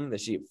ahead of them. The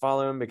sheep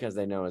follow him because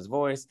they know his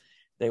voice.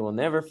 They will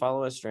never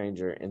follow a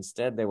stranger.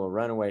 Instead, they will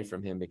run away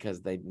from him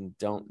because they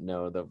don't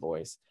know the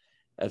voice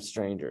of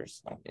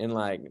strangers. And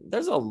like,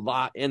 there's a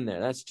lot in there.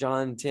 That's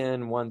John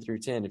 10, 1 through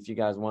 10, if you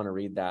guys want to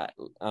read that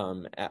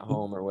at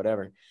home or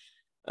whatever.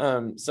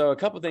 So a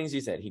couple things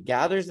you said. He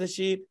gathers the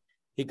sheep.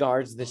 He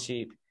guards the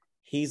sheep.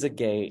 He's a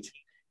gate.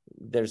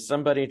 There's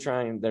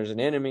an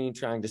enemy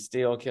trying to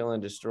steal, kill,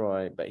 and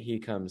destroy, but he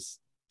comes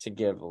to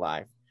give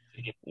life.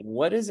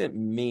 What does it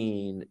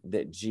mean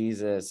that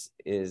Jesus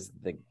is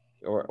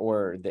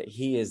or that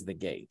he is the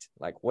gate?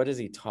 Like, what is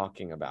he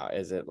talking about?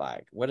 Is it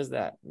like, what does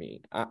that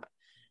mean?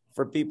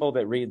 For people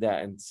that read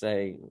that and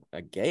say,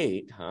 a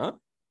gate, huh?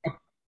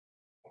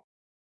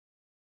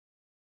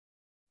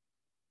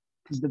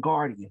 He's the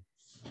guardian.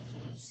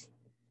 He's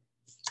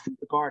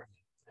the guardian.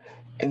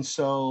 And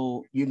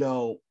so,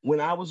 when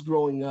I was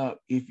growing up,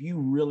 if you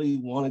really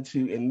wanted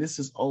to, and this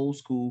is old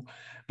school,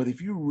 but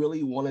if you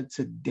really wanted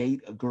to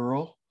date a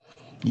girl,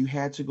 you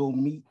had to go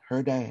meet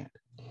her dad.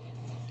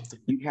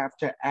 You have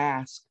to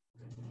ask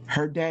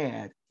her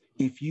dad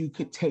if you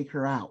could take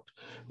her out,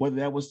 whether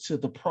that was to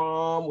the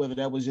prom, whether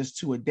that was just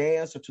to a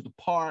dance or to the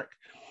park,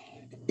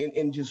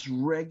 in just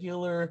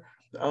regular,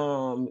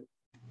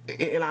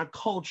 in our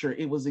culture,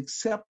 it was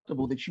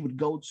acceptable that you would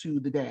go to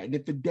the dad. And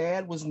if the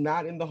dad was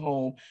not in the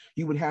home,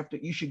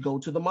 you should go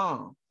to the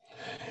mom.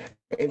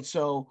 And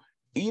so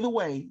either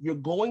way, you're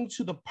going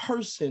to the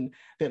person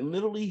that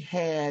literally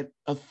had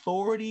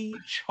authority,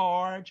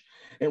 charge,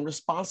 and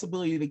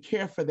responsibility to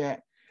care for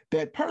that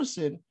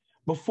person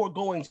before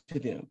going to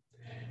them.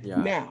 Yeah.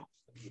 Now,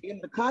 in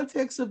the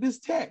context of this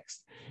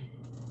text,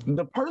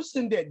 the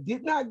person that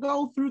did not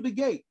go through the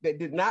gate, that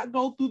did not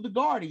go through the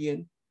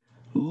guardian,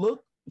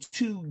 looked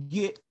to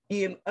get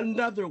in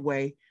another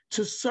way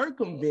to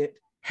circumvent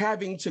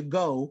having to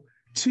go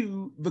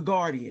to the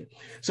guardian.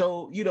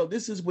 So,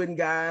 this is when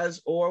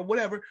guys or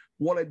whatever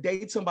want to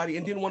date somebody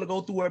and didn't want to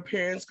go through their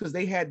parents because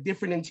they had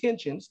different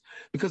intentions.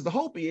 Because the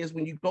hope is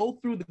when you go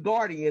through the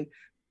guardian,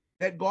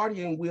 that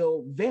guardian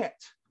will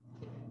vet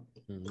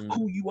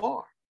who you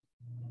are.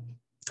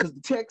 Because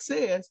the text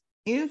says,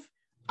 if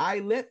I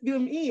let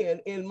them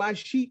in and my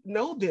sheep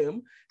know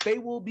them, they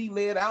will be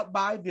led out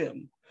by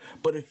them.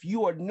 But if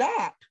you are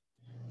not,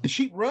 the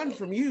sheep run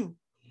from you.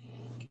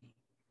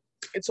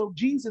 And so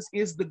Jesus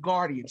is the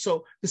guardian.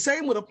 So the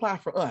same would apply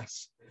for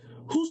us.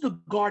 Who's the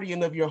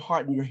guardian of your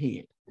heart and your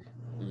head?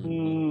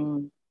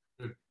 Mm.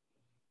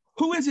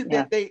 Who is it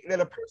that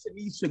a person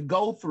needs to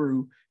go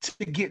through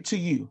to get to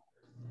you?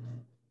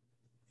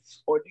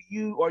 Or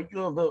are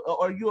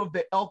you of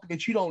the ilk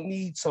that you don't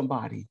need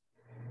somebody?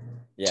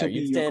 Yeah,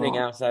 you're standing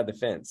outside the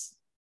fence.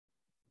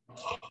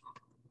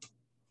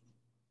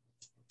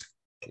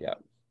 Yeah.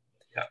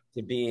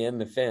 To be in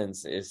the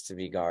fence is to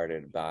be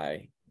guarded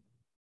by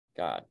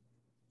God.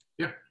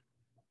 Yeah.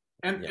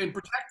 And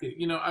protect it.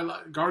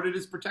 Guarded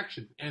is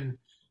protection. And,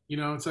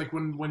 it's like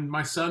when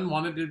my son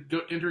wanted to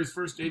go enter his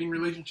first dating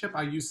relationship,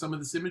 I used some of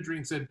this imagery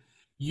and said,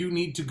 you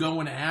need to go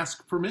and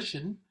ask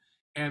permission.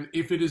 And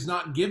if it is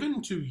not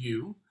given to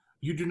you,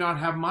 you do not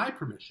have my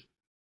permission.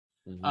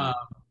 Mm-hmm.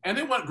 And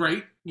it went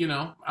great.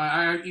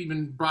 I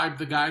even bribed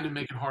the guy to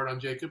make it hard on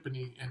Jacob, and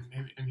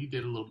he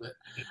did a little bit.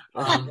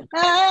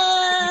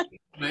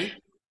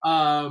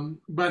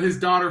 But his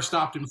daughter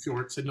stopped him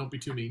short, said, "Don't be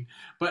too mean."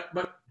 But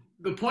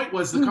the point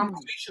was, the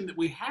conversation that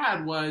we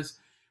had was,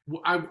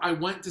 I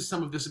went to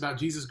some of this about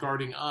Jesus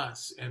guarding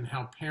us and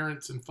how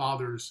parents and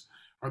fathers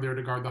are there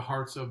to guard the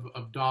hearts of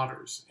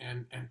daughters,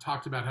 and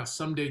talked about how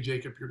someday,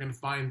 Jacob, you're going to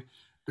find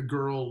the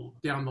girl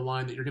down the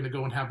line that you're going to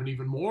go and have an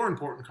even more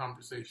important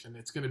conversation.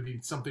 It's going to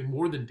be something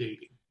more than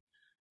dating.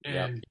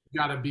 And you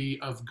got to be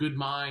of good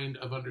mind,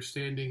 of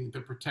understanding the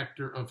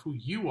protector of who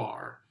you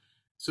are,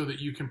 so that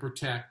you can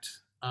protect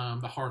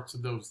the hearts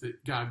of those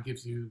that God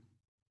gives you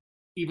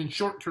even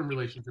short-term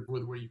relationship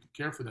with, where you can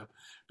care for them.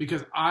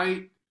 Because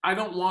I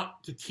don't want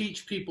to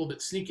teach people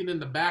that sneaking in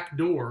the back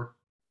door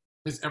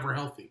is ever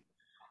healthy.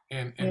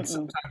 And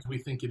sometimes we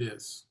think it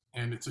is.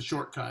 And it's a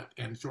shortcut,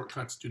 and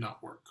shortcuts do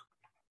not work.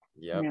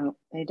 Yeah. No,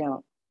 they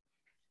don't.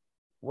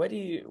 What do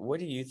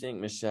you think,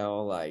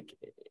 Michelle, like,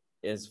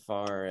 as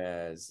far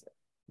as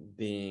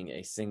being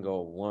a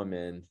single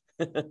woman,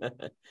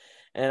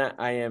 and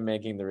I am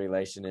making the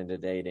relation into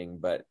dating,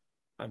 but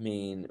I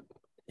mean,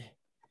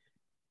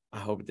 I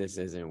hope this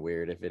isn't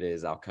weird. If it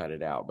is, I'll cut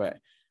it out. But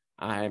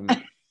I'm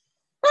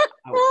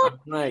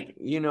like,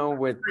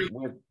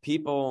 with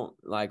people,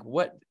 like,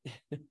 what?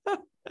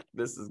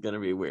 This is going to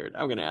be weird.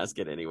 I'm going to ask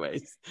it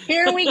anyways.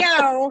 Here we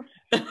go.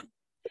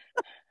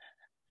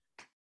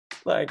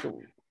 Like,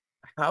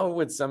 how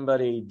would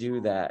somebody do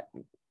that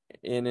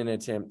in an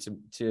attempt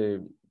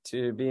to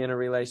be in a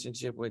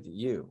relationship with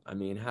you? I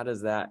mean, how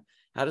does that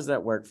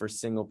work for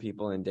single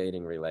people in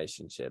dating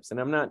relationships? And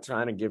I'm not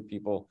trying to give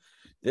people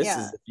is,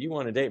 if you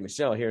want to date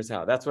Michelle, here's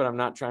how. That's what I'm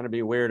not trying to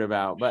be weird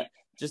about. But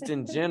just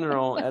in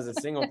general, as a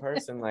single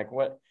person, like,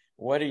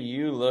 what are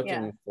you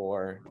looking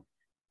for?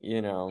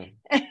 Yeah,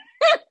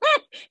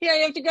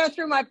 you have to go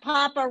through my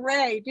Papa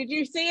Ray. Did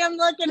you see him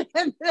looking at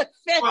the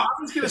fish? Well, I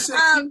was going to say,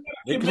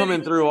 they're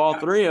coming through all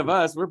three of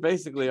us. We're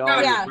basically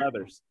all your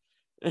brothers.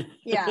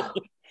 Yeah.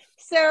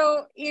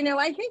 So,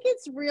 I think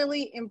it's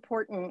really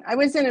important. I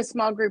was in a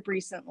small group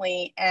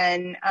recently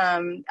and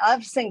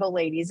of single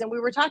ladies, and we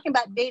were talking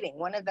about dating.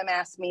 One of them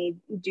asked me,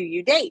 "Do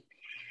you date?"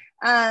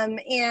 And,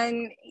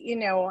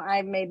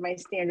 I made my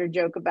standard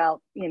joke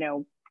about,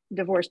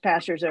 divorced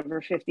pastors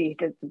over 50,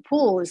 that the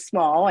pool is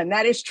small, and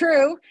that is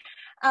true.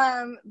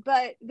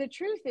 But the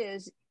truth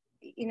is,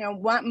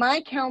 what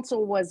my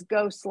counsel was,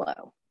 go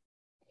slow.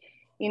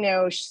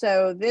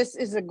 So this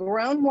is a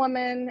grown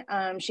woman.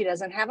 She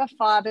doesn't have a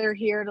father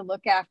here to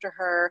look after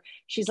her.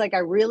 She's like, I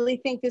really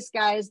think this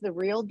guy is the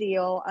real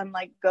deal. I'm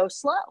like, go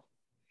slow.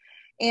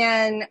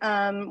 And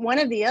one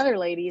of the other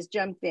ladies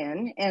jumped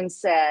in and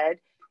said,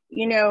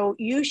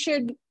 you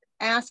should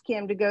ask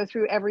him to go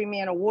through Every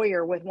Man a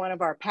Warrior with one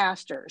of our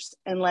pastors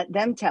and let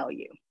them tell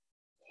you,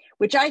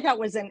 which I thought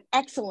was an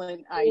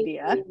excellent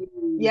idea.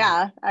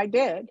 Yeah, I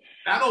did.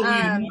 That'll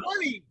weed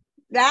Money.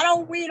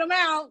 That'll weed them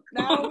out.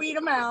 That'll weed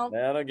them out.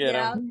 That'll get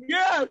them.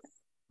 Yes.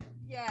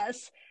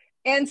 Yes.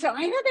 And so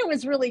I thought that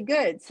was really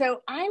good.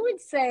 So I would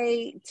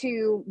say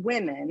to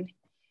women,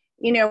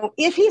 you know,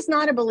 if he's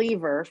not a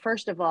believer,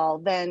 first of all,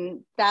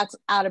 then that's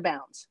out of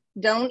bounds.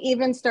 Don't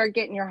even start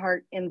getting your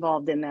heart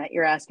involved in that.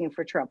 You're asking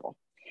for trouble.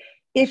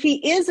 If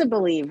he is a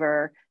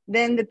believer,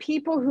 then the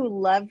people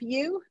who love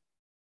you,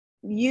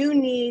 you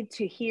need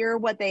to hear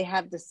what they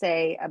have to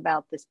say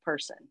about this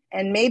person.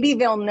 And maybe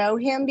they'll know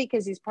him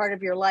because he's part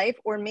of your life,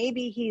 or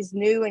maybe he's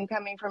new and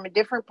coming from a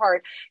different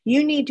part.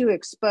 You need to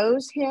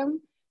expose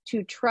him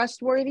to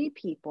trustworthy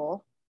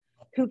people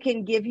who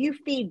can give you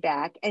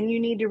feedback, and you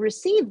need to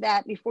receive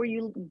that before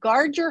you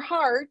guard your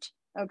heart.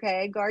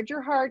 Okay, guard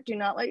your heart. Do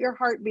not let your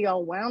heart be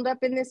all wound up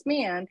in this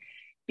man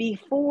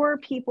before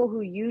people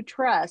who you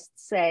trust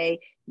say,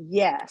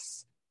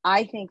 yes,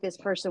 I think this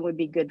person would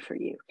be good for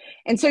you.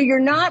 And so you're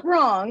not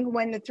wrong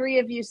when the three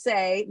of you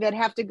say that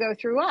have to go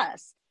through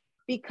us,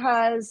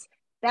 because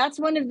that's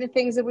one of the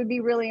things that would be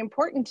really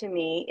important to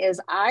me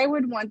is I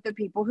would want the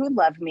people who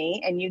love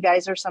me, and you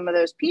guys are some of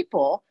those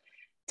people,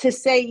 to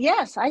say,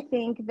 yes, I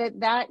think that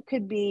that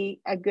could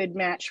be a good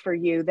match for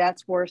you.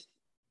 That's worth,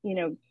 you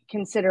know,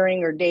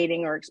 considering or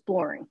dating or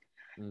exploring.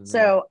 Mm-hmm.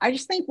 So I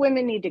just think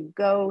women need to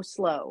go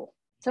slow.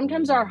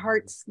 Sometimes our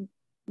hearts,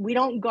 we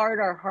don't guard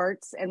our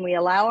hearts, and we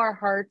allow our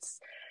hearts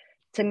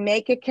to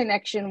make a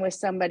connection with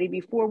somebody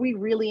before we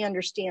really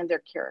understand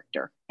their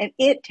character. And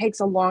it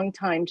takes a long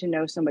time to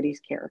know somebody's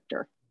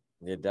character.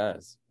 It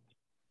does.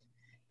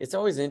 It's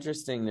always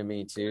interesting to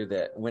me too,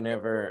 that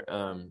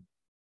whenever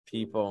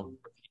people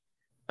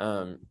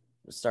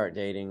start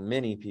dating,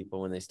 many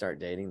people, when they start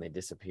dating, they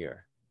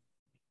disappear.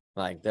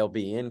 Like they'll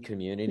be in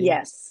community.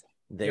 Yes.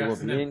 They will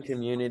be in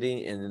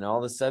community, and then all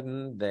of a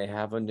sudden they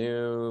have a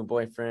new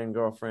boyfriend,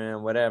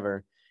 girlfriend,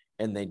 whatever,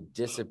 and they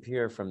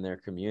disappear from their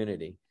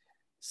community.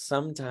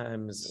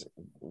 Sometimes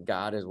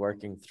God is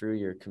working through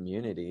your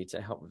community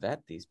to help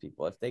vet these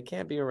people. If they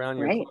can't be around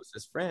your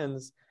closest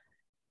friends,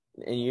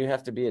 and you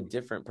have to be a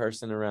different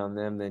person around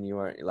them than you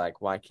are, like,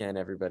 why can't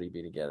everybody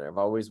be together? I've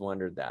always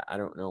wondered that. I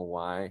don't know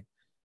why.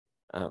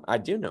 I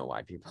do know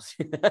why people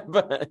do that,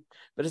 but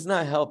it's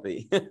not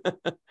healthy.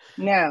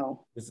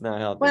 No, it's not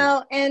healthy.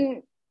 Well,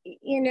 and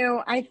you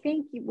know, I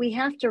think we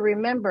have to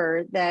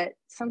remember that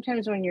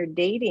sometimes when you're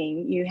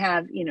dating, you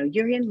have, you know,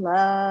 you're in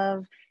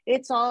love,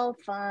 it's all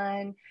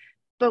fun,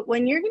 but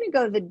when you're going to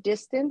go the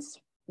distance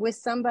with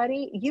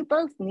somebody, you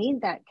both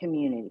need that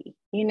community.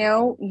 You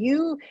know,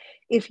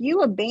 if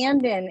you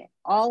abandon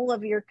all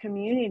of your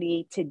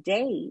community to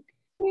date,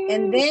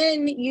 and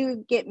then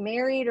you get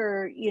married,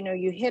 or, you know,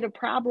 you hit a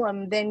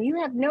problem, then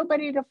you have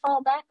nobody to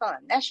fall back on.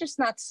 That's just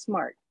not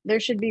smart. There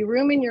should be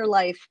room in your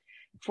life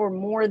for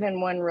more than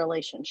one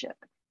relationship.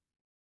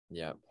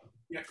 Yeah.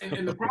 Yeah.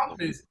 And the problem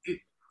is,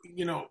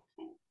 you know,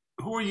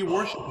 who are you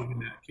worshiping in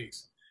that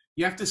case?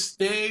 You have to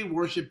stay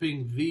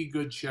worshiping the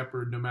Good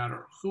Shepherd, no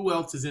matter who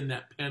else is in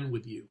that pen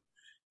with you.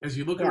 As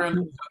you look around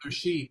those other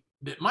sheep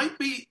that might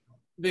be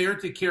there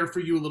to care for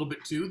you a little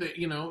bit too, that,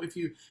 you know, if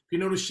you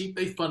notice sheep,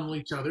 they funnel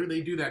each other,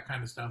 they do that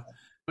kind of stuff,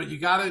 but you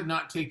got to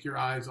not take your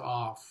eyes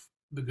off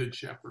the Good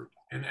Shepherd.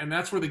 And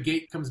that's where the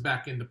gate comes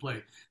back into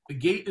play. The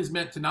gate is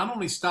meant to not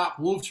only stop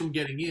wolves from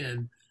getting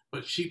in,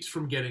 but sheep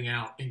from getting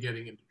out and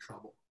getting into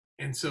trouble.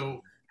 And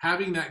so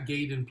having that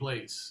gate in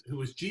place,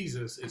 who is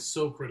Jesus, is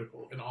so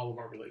critical in all of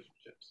our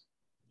relationships.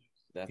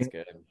 That's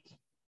good.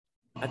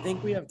 I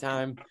think we have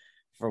time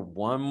for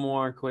one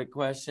more quick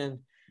question.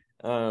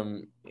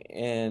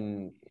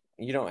 And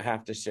you don't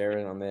have to share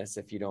it on this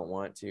if you don't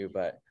want to,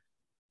 but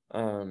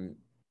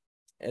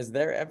has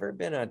there ever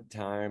been a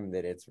time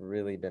that it's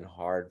really been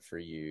hard for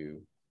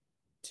you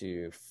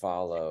to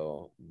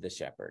follow the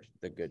shepherd,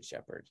 the Good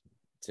Shepherd,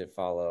 to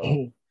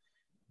follow,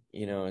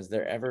 you know, has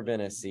there ever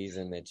been a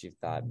season that you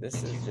thought,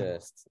 this is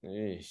just,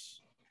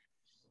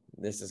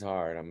 this is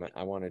hard,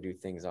 I want to do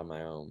things on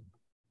my own?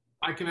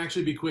 I can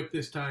actually be quick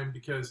this time,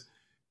 because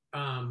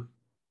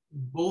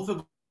both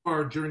of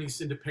our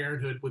journeys into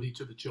parenthood with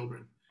each of the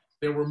children,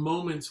 there were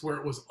moments where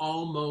it was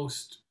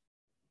almost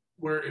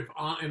where, if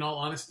in all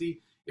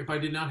honesty, if I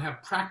did not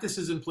have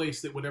practices in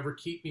place that would ever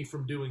keep me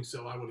from doing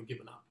so, I would have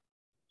given up.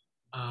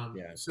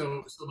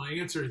 So my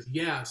answer is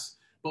yes,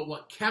 but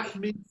what kept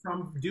me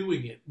from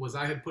doing it was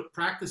I had put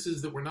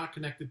practices that were not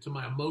connected to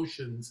my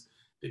emotions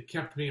that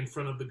kept me in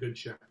front of the Good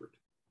Shepherd.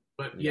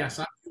 But yes,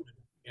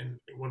 and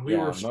when we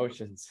were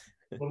emotions,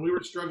 when we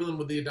were struggling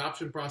with the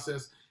adoption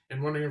process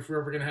and wondering if we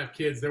were ever going to have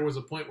kids, there was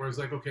a point where I was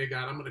like, okay,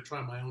 God, I'm going to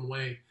try my own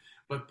way.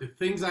 But the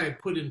things I had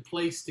put in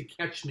place to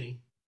catch me,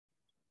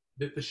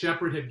 that the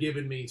shepherd had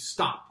given me,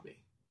 stopped me.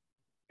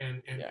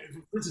 And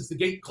for instance, the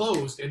gate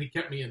closed and he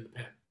kept me in the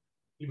pen,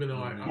 even though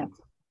I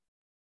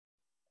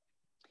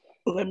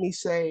Let me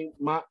say,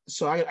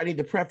 I need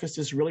to preface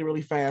this really,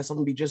 really fast. I'm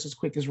going to be just as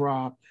quick as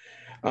Rob.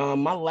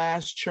 My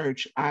last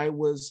church, I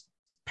was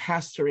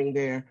pastoring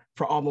there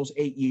for almost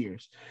 8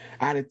 years.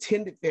 I'd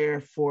attended there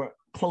for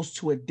close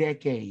to a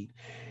decade.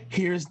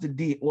 Here's the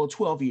deal. Well,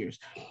 12 years.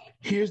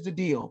 Here's the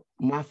deal.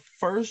 My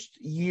first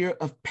year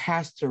of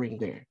pastoring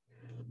there,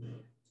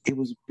 it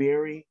was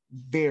very,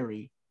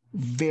 very,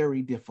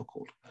 very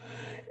difficult.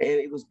 And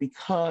it was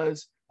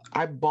because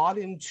I bought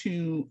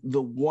into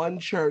the one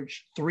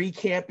church, 3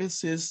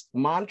 campuses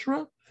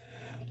mantra,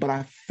 but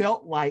I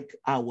felt like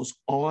I was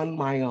on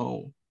my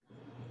own.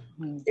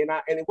 And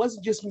it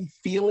wasn't just me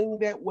feeling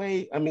that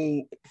way. I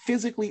mean,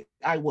 physically,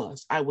 I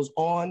was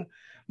on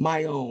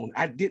my own.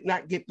 I did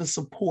not get the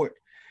support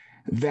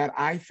that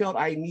I felt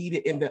I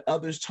needed and that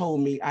others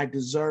told me I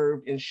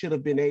deserved and should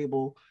have been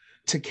able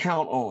to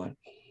count on.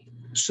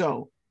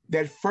 So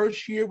that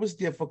first year was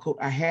difficult.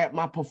 I had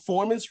my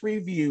performance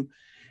review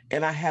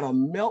and I had a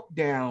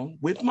meltdown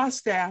with my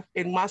staff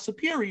and my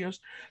superiors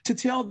to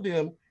tell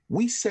them,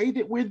 we say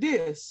that we're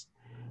this,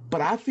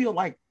 but I feel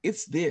like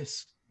it's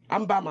this.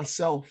 I'm by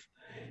myself.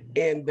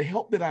 And the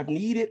help that I've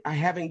needed, I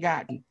haven't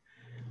gotten.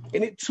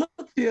 And it took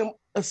them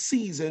a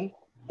season,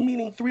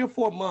 meaning 3 or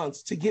 4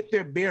 months, to get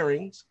their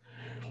bearings.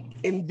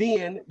 And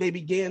then they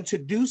began to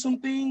do some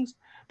things.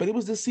 But it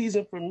was the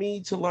season for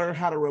me to learn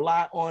how to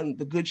rely on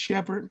the Good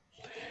Shepherd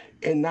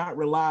and not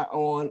rely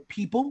on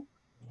people,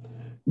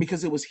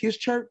 because it was his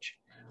church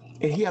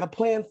and he had a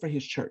plan for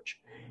his church,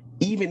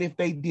 even if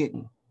they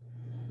didn't.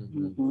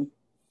 Mm-hmm.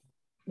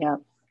 Yeah.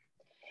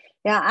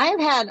 Yeah, I've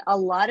had a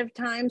lot of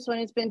times when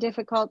it's been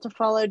difficult to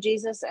follow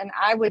Jesus. And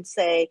I would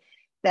say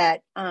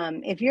that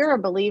if you're a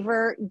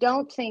believer,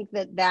 don't think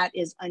that that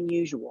is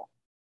unusual.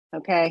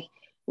 Okay.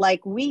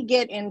 Like, we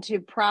get into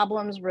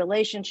problems,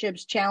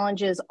 relationships,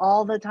 challenges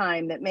all the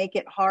time that make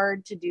it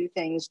hard to do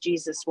things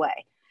Jesus'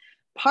 way.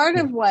 Part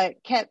of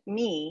what kept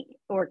me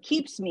or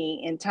keeps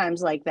me in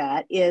times like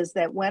that is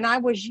that when I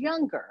was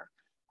younger,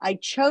 I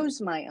chose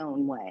my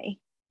own way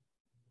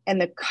and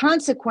the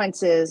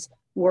consequences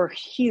were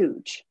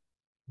huge.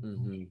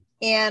 Mm-hmm.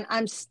 And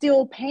I'm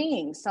still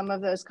paying some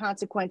of those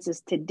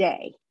consequences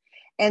today.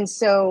 And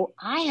so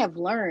I have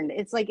learned,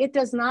 it's like, it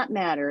does not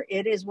matter.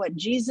 It is what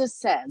Jesus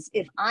says.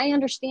 If I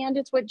understand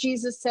it's what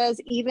Jesus says,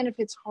 even if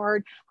it's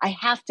hard, I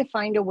have to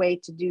find a way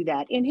to do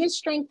that in his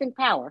strength and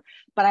power,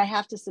 but I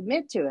have to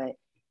submit to it,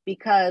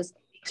 because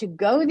to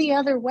go the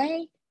other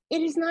way,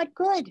 it is not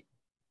good.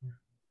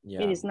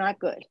 Yeah. It is not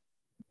good.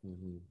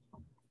 Mm-hmm.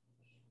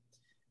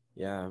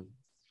 Yeah,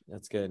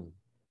 that's good.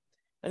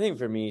 I think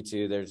for me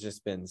too, there's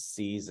just been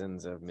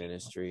seasons of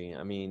ministry.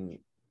 I mean,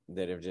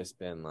 that have just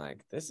been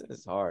like, this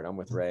is hard. I'm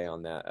with Ray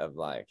on that, of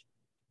like,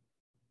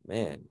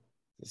 man,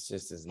 this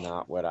just is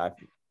not what I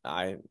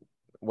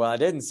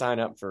didn't sign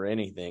up for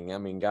anything. I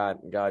mean,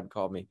 God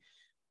called me,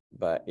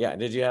 but yeah.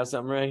 Did you have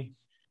something, Ray?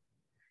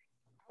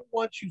 I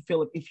want you,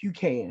 Philip, if you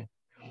can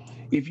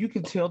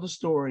tell the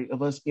story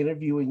of us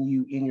interviewing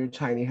you in your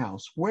tiny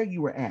house, where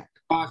you were at.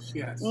 Gosh,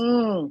 yes.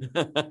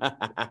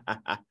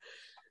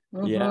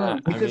 Yeah,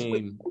 because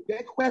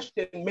that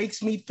question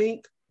makes me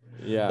think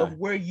of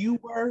where you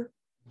were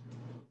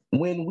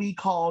when we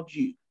called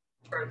you.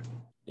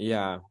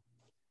 Yeah.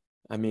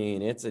 I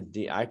mean,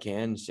 I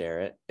can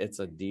share it. It's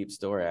a deep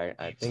story.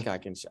 I think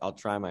I'll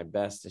try my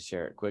best to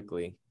share it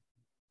quickly.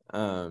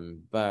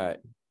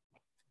 But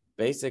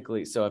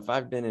basically, so if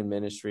I've been in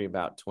ministry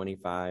about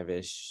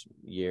 25-ish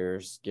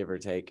years, give or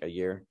take a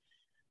year,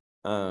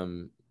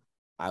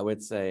 I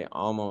would say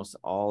almost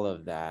all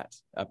of that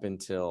up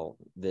until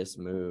this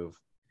move.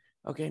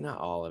 Okay, not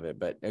all of it,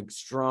 but a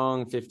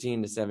strong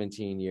 15 to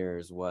 17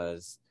 years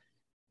was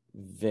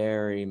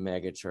very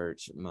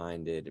megachurch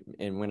minded.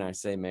 And when I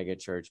say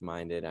megachurch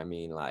minded, I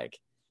mean like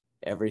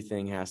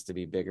everything has to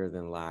be bigger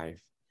than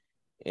life.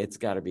 It's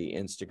got to be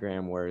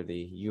Instagram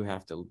worthy. You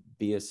have to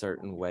be a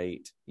certain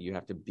weight. You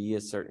have to be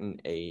a certain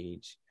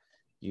age.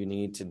 You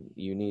need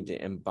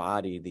to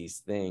embody these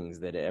things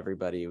that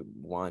everybody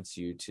wants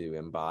you to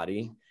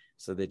embody,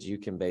 so that you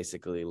can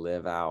basically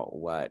live out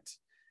what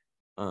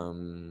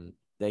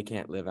they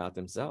can't live out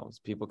themselves.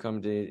 People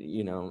come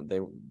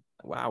to,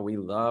 wow, we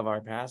love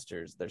our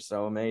pastors. They're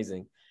so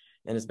amazing.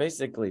 And it's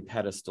basically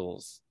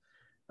pedestals.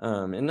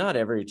 And not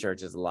every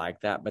church is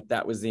like that, but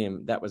that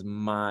was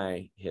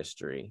my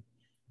history.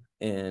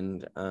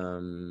 And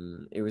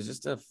it was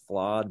just a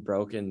flawed,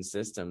 broken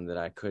system that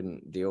I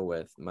couldn't deal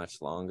with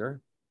much longer.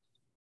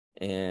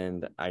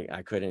 And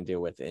I couldn't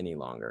deal with any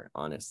longer,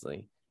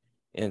 honestly.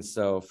 And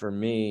so for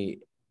me,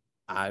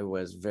 I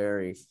was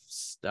very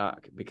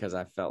stuck, because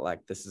I felt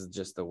like this is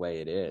just the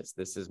way it is.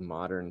 This is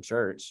modern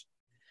church.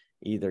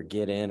 Either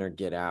get in or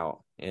get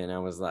out. And I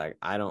was like,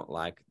 I don't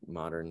like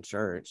modern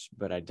church,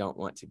 but I don't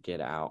want to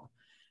get out.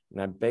 And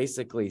I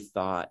basically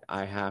thought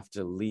I have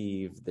to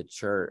leave the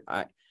church.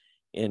 How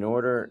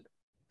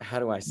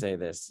do I say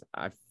this?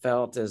 I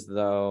felt as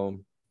though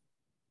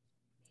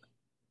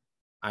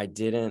I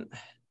didn't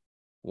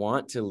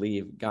want to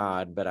leave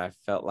God, but I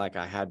felt like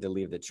I had to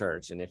leave the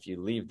church. And if you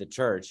leave the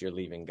church, you're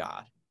leaving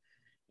God.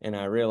 And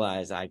I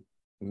realized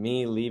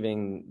me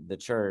leaving the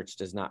church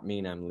does not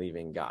mean I'm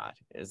leaving God.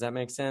 Does that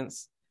make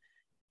sense?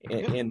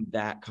 in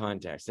that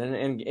context.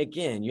 And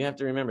again, you have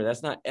to remember,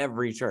 that's not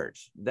every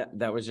church.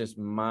 That was just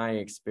my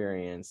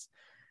experience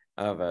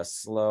of a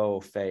slow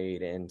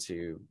fade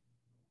into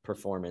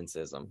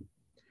performancism.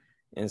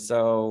 And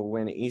so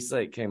when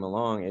Eastlake came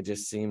along, it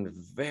just seemed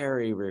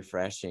very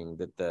refreshing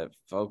that the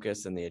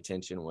focus and the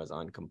attention was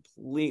on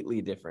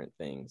completely different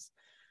things.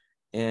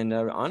 And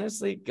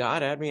honestly,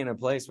 God had me in a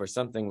place where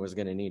something was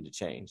going to need to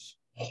change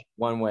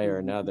one way or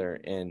another.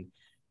 And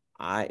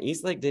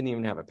Eastlake didn't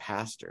even have a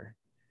pastor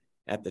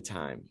at the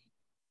time.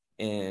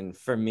 And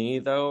for me,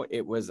 though,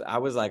 I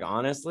was like,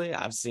 honestly,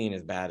 I've seen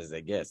as bad as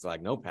it gets.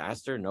 Like, no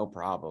pastor, no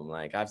problem.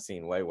 Like, I've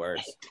seen way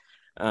worse.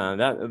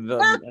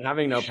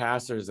 Having no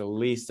pastor is the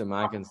least of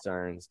my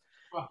concerns.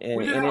 Well, and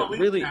we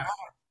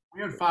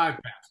had 5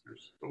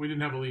 pastors, but we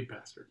didn't have a lead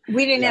pastor.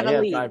 We didn't have a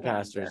lead 5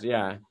 pastors.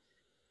 Yeah.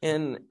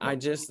 And I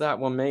just thought,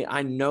 well,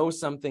 I know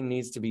something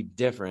needs to be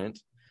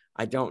different.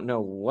 I don't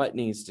know what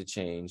needs to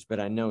change, but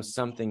I know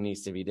something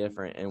needs to be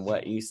different. And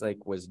what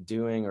Eastlake was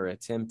doing or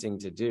attempting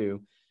to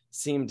do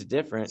seemed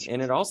different.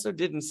 And it also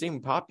didn't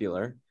seem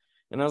popular.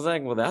 And I was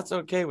like, well, that's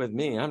okay with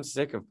me. I'm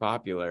sick of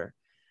popular.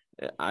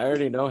 I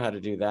already know how to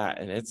do that,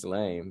 and it's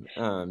lame.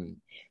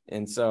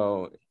 And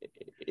so,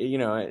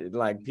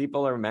 like,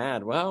 people are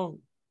mad. Well,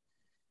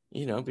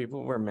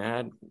 people were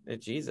mad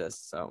at Jesus.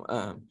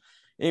 So,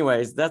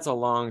 anyways, that's a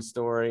long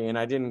story, and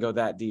I didn't go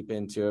that deep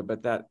into it,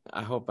 but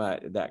I hope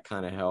that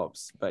kind of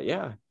helps. But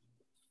yeah,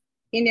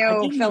 I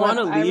didn't want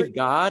to leave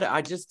God.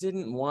 I just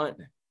didn't want.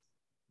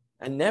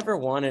 I never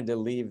wanted to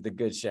leave the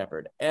Good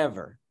Shepherd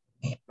ever,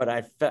 but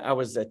I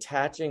was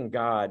attaching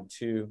God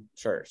to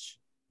church.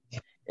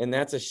 And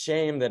that's a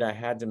shame that I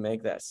had to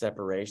make that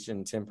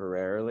separation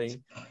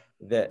temporarily,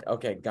 that,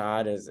 okay,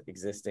 God is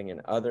existing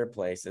in other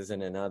places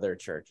and in other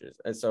churches.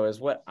 And so as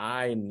what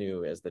I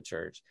knew as the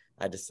church,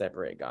 I had to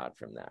separate God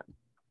from that.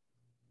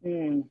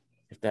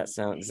 If does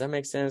that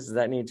make sense? Does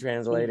that need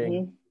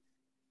translating?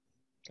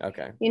 Mm-hmm.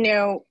 Okay.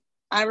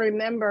 I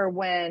remember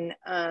when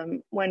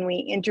we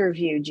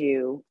interviewed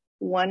you,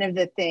 one of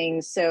the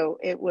things, so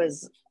it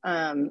was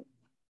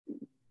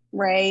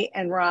Ray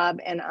and Rob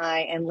and I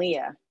and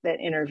Leah that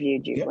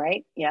interviewed you,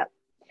 right? Yep.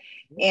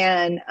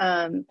 And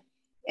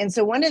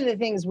so one of the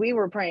things we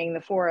were praying, the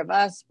 4 of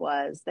us,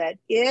 was that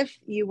if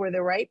you were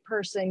the right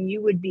person,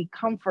 you would be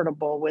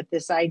comfortable with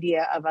this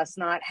idea of us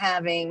not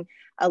having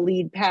a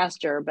lead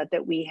pastor, but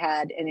that we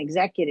had an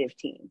executive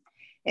team.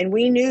 And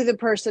we knew the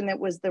person that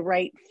was the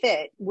right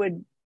fit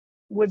would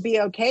be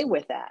okay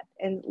with that.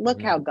 And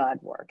look how God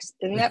works.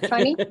 Isn't that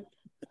funny?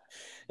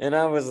 And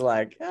I was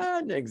like,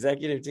 the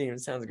executive team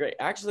sounds great.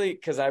 Actually,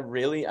 because I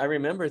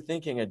remember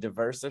thinking a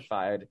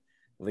diversified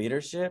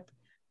leadership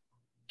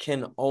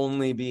can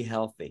only be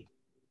healthy.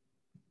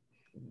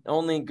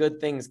 Only good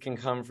things can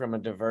come from a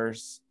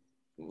diverse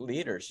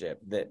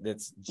leadership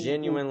that's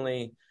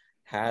genuinely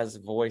has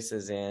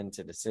voices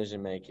into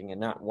decision making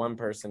and not one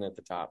person at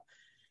the top.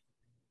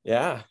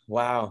 Yeah.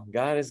 Wow.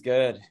 God is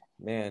good.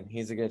 Man,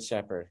 he's a good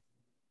shepherd.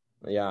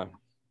 Yeah.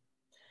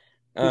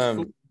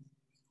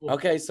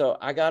 Okay, so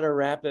I got to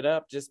wrap it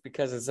up just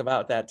because it's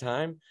about that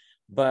time.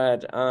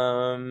 But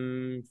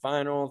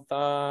final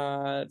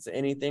thoughts,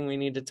 anything we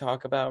need to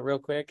talk about real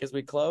quick as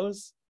we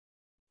close?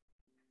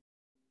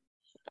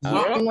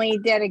 Family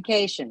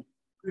dedication.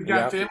 We've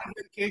got family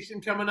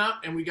dedication coming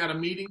up, and we got a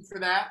meeting for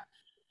that.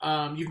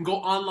 You can go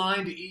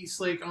online to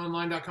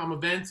eastlakeonline.com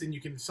events, and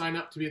you can sign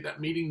up to be at that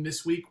meeting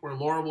this week where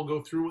Laura will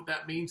go through what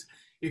that means.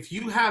 If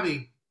you have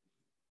a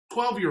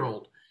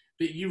 12-year-old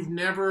that you've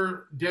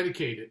never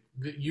dedicated,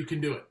 that you can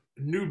do it.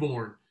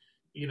 Newborn,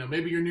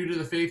 maybe you're new to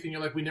the faith and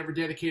you're like, we never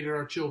dedicated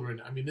our children.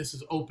 I mean, this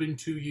is open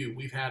to you.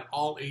 We've had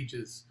all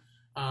ages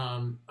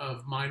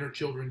of minor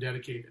children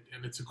dedicated,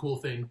 and it's a cool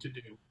thing to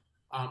do.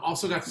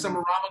 Also got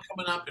Summerama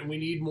coming up, and we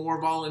need more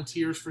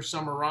volunteers for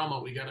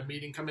Summerama. We got a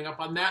meeting coming up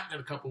on that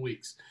in a couple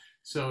weeks.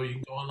 So you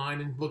can go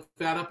online and look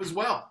that up as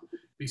well.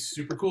 Be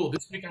super cool.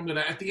 This week I'm going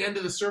to, at the end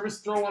of the service,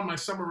 throw on my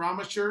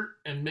Summerama shirt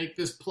and make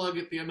this plug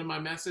at the end of my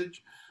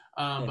message.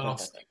 But I'll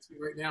say to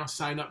you right now,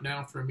 sign up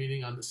now for a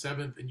meeting on the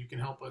 7th, and you can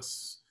help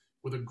us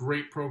with a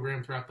great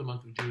program throughout the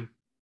month of June.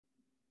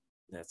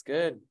 That's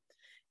good.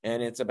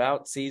 And it's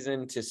about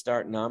season to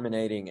start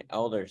nominating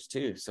elders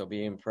too. So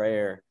be in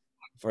prayer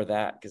for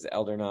that, because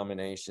elder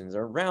nominations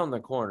are around the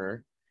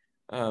corner.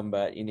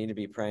 But you need to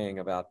be praying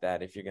about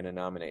that if you're going to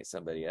nominate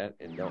somebody. And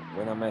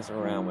we're not messing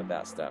around with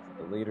that stuff.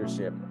 The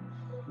leadership,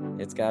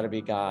 it's got to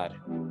be God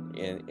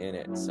in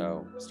it.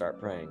 So start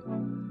praying.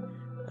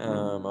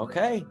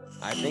 Okay,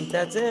 I think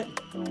that's it.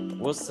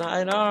 We'll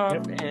sign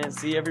off and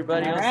see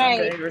everybody on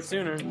Sunday or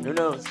sooner. Who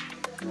knows?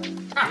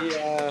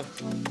 Yeah.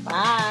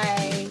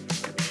 Bye.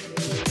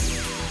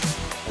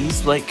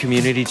 Eastlake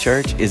Community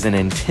Church is an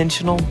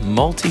intentional,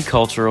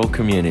 multicultural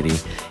community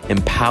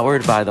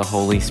empowered by the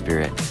Holy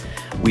Spirit.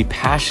 We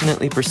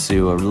passionately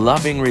pursue a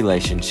loving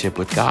relationship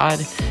with God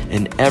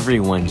and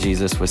everyone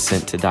Jesus was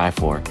sent to die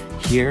for,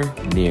 here,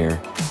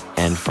 near,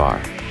 and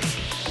far.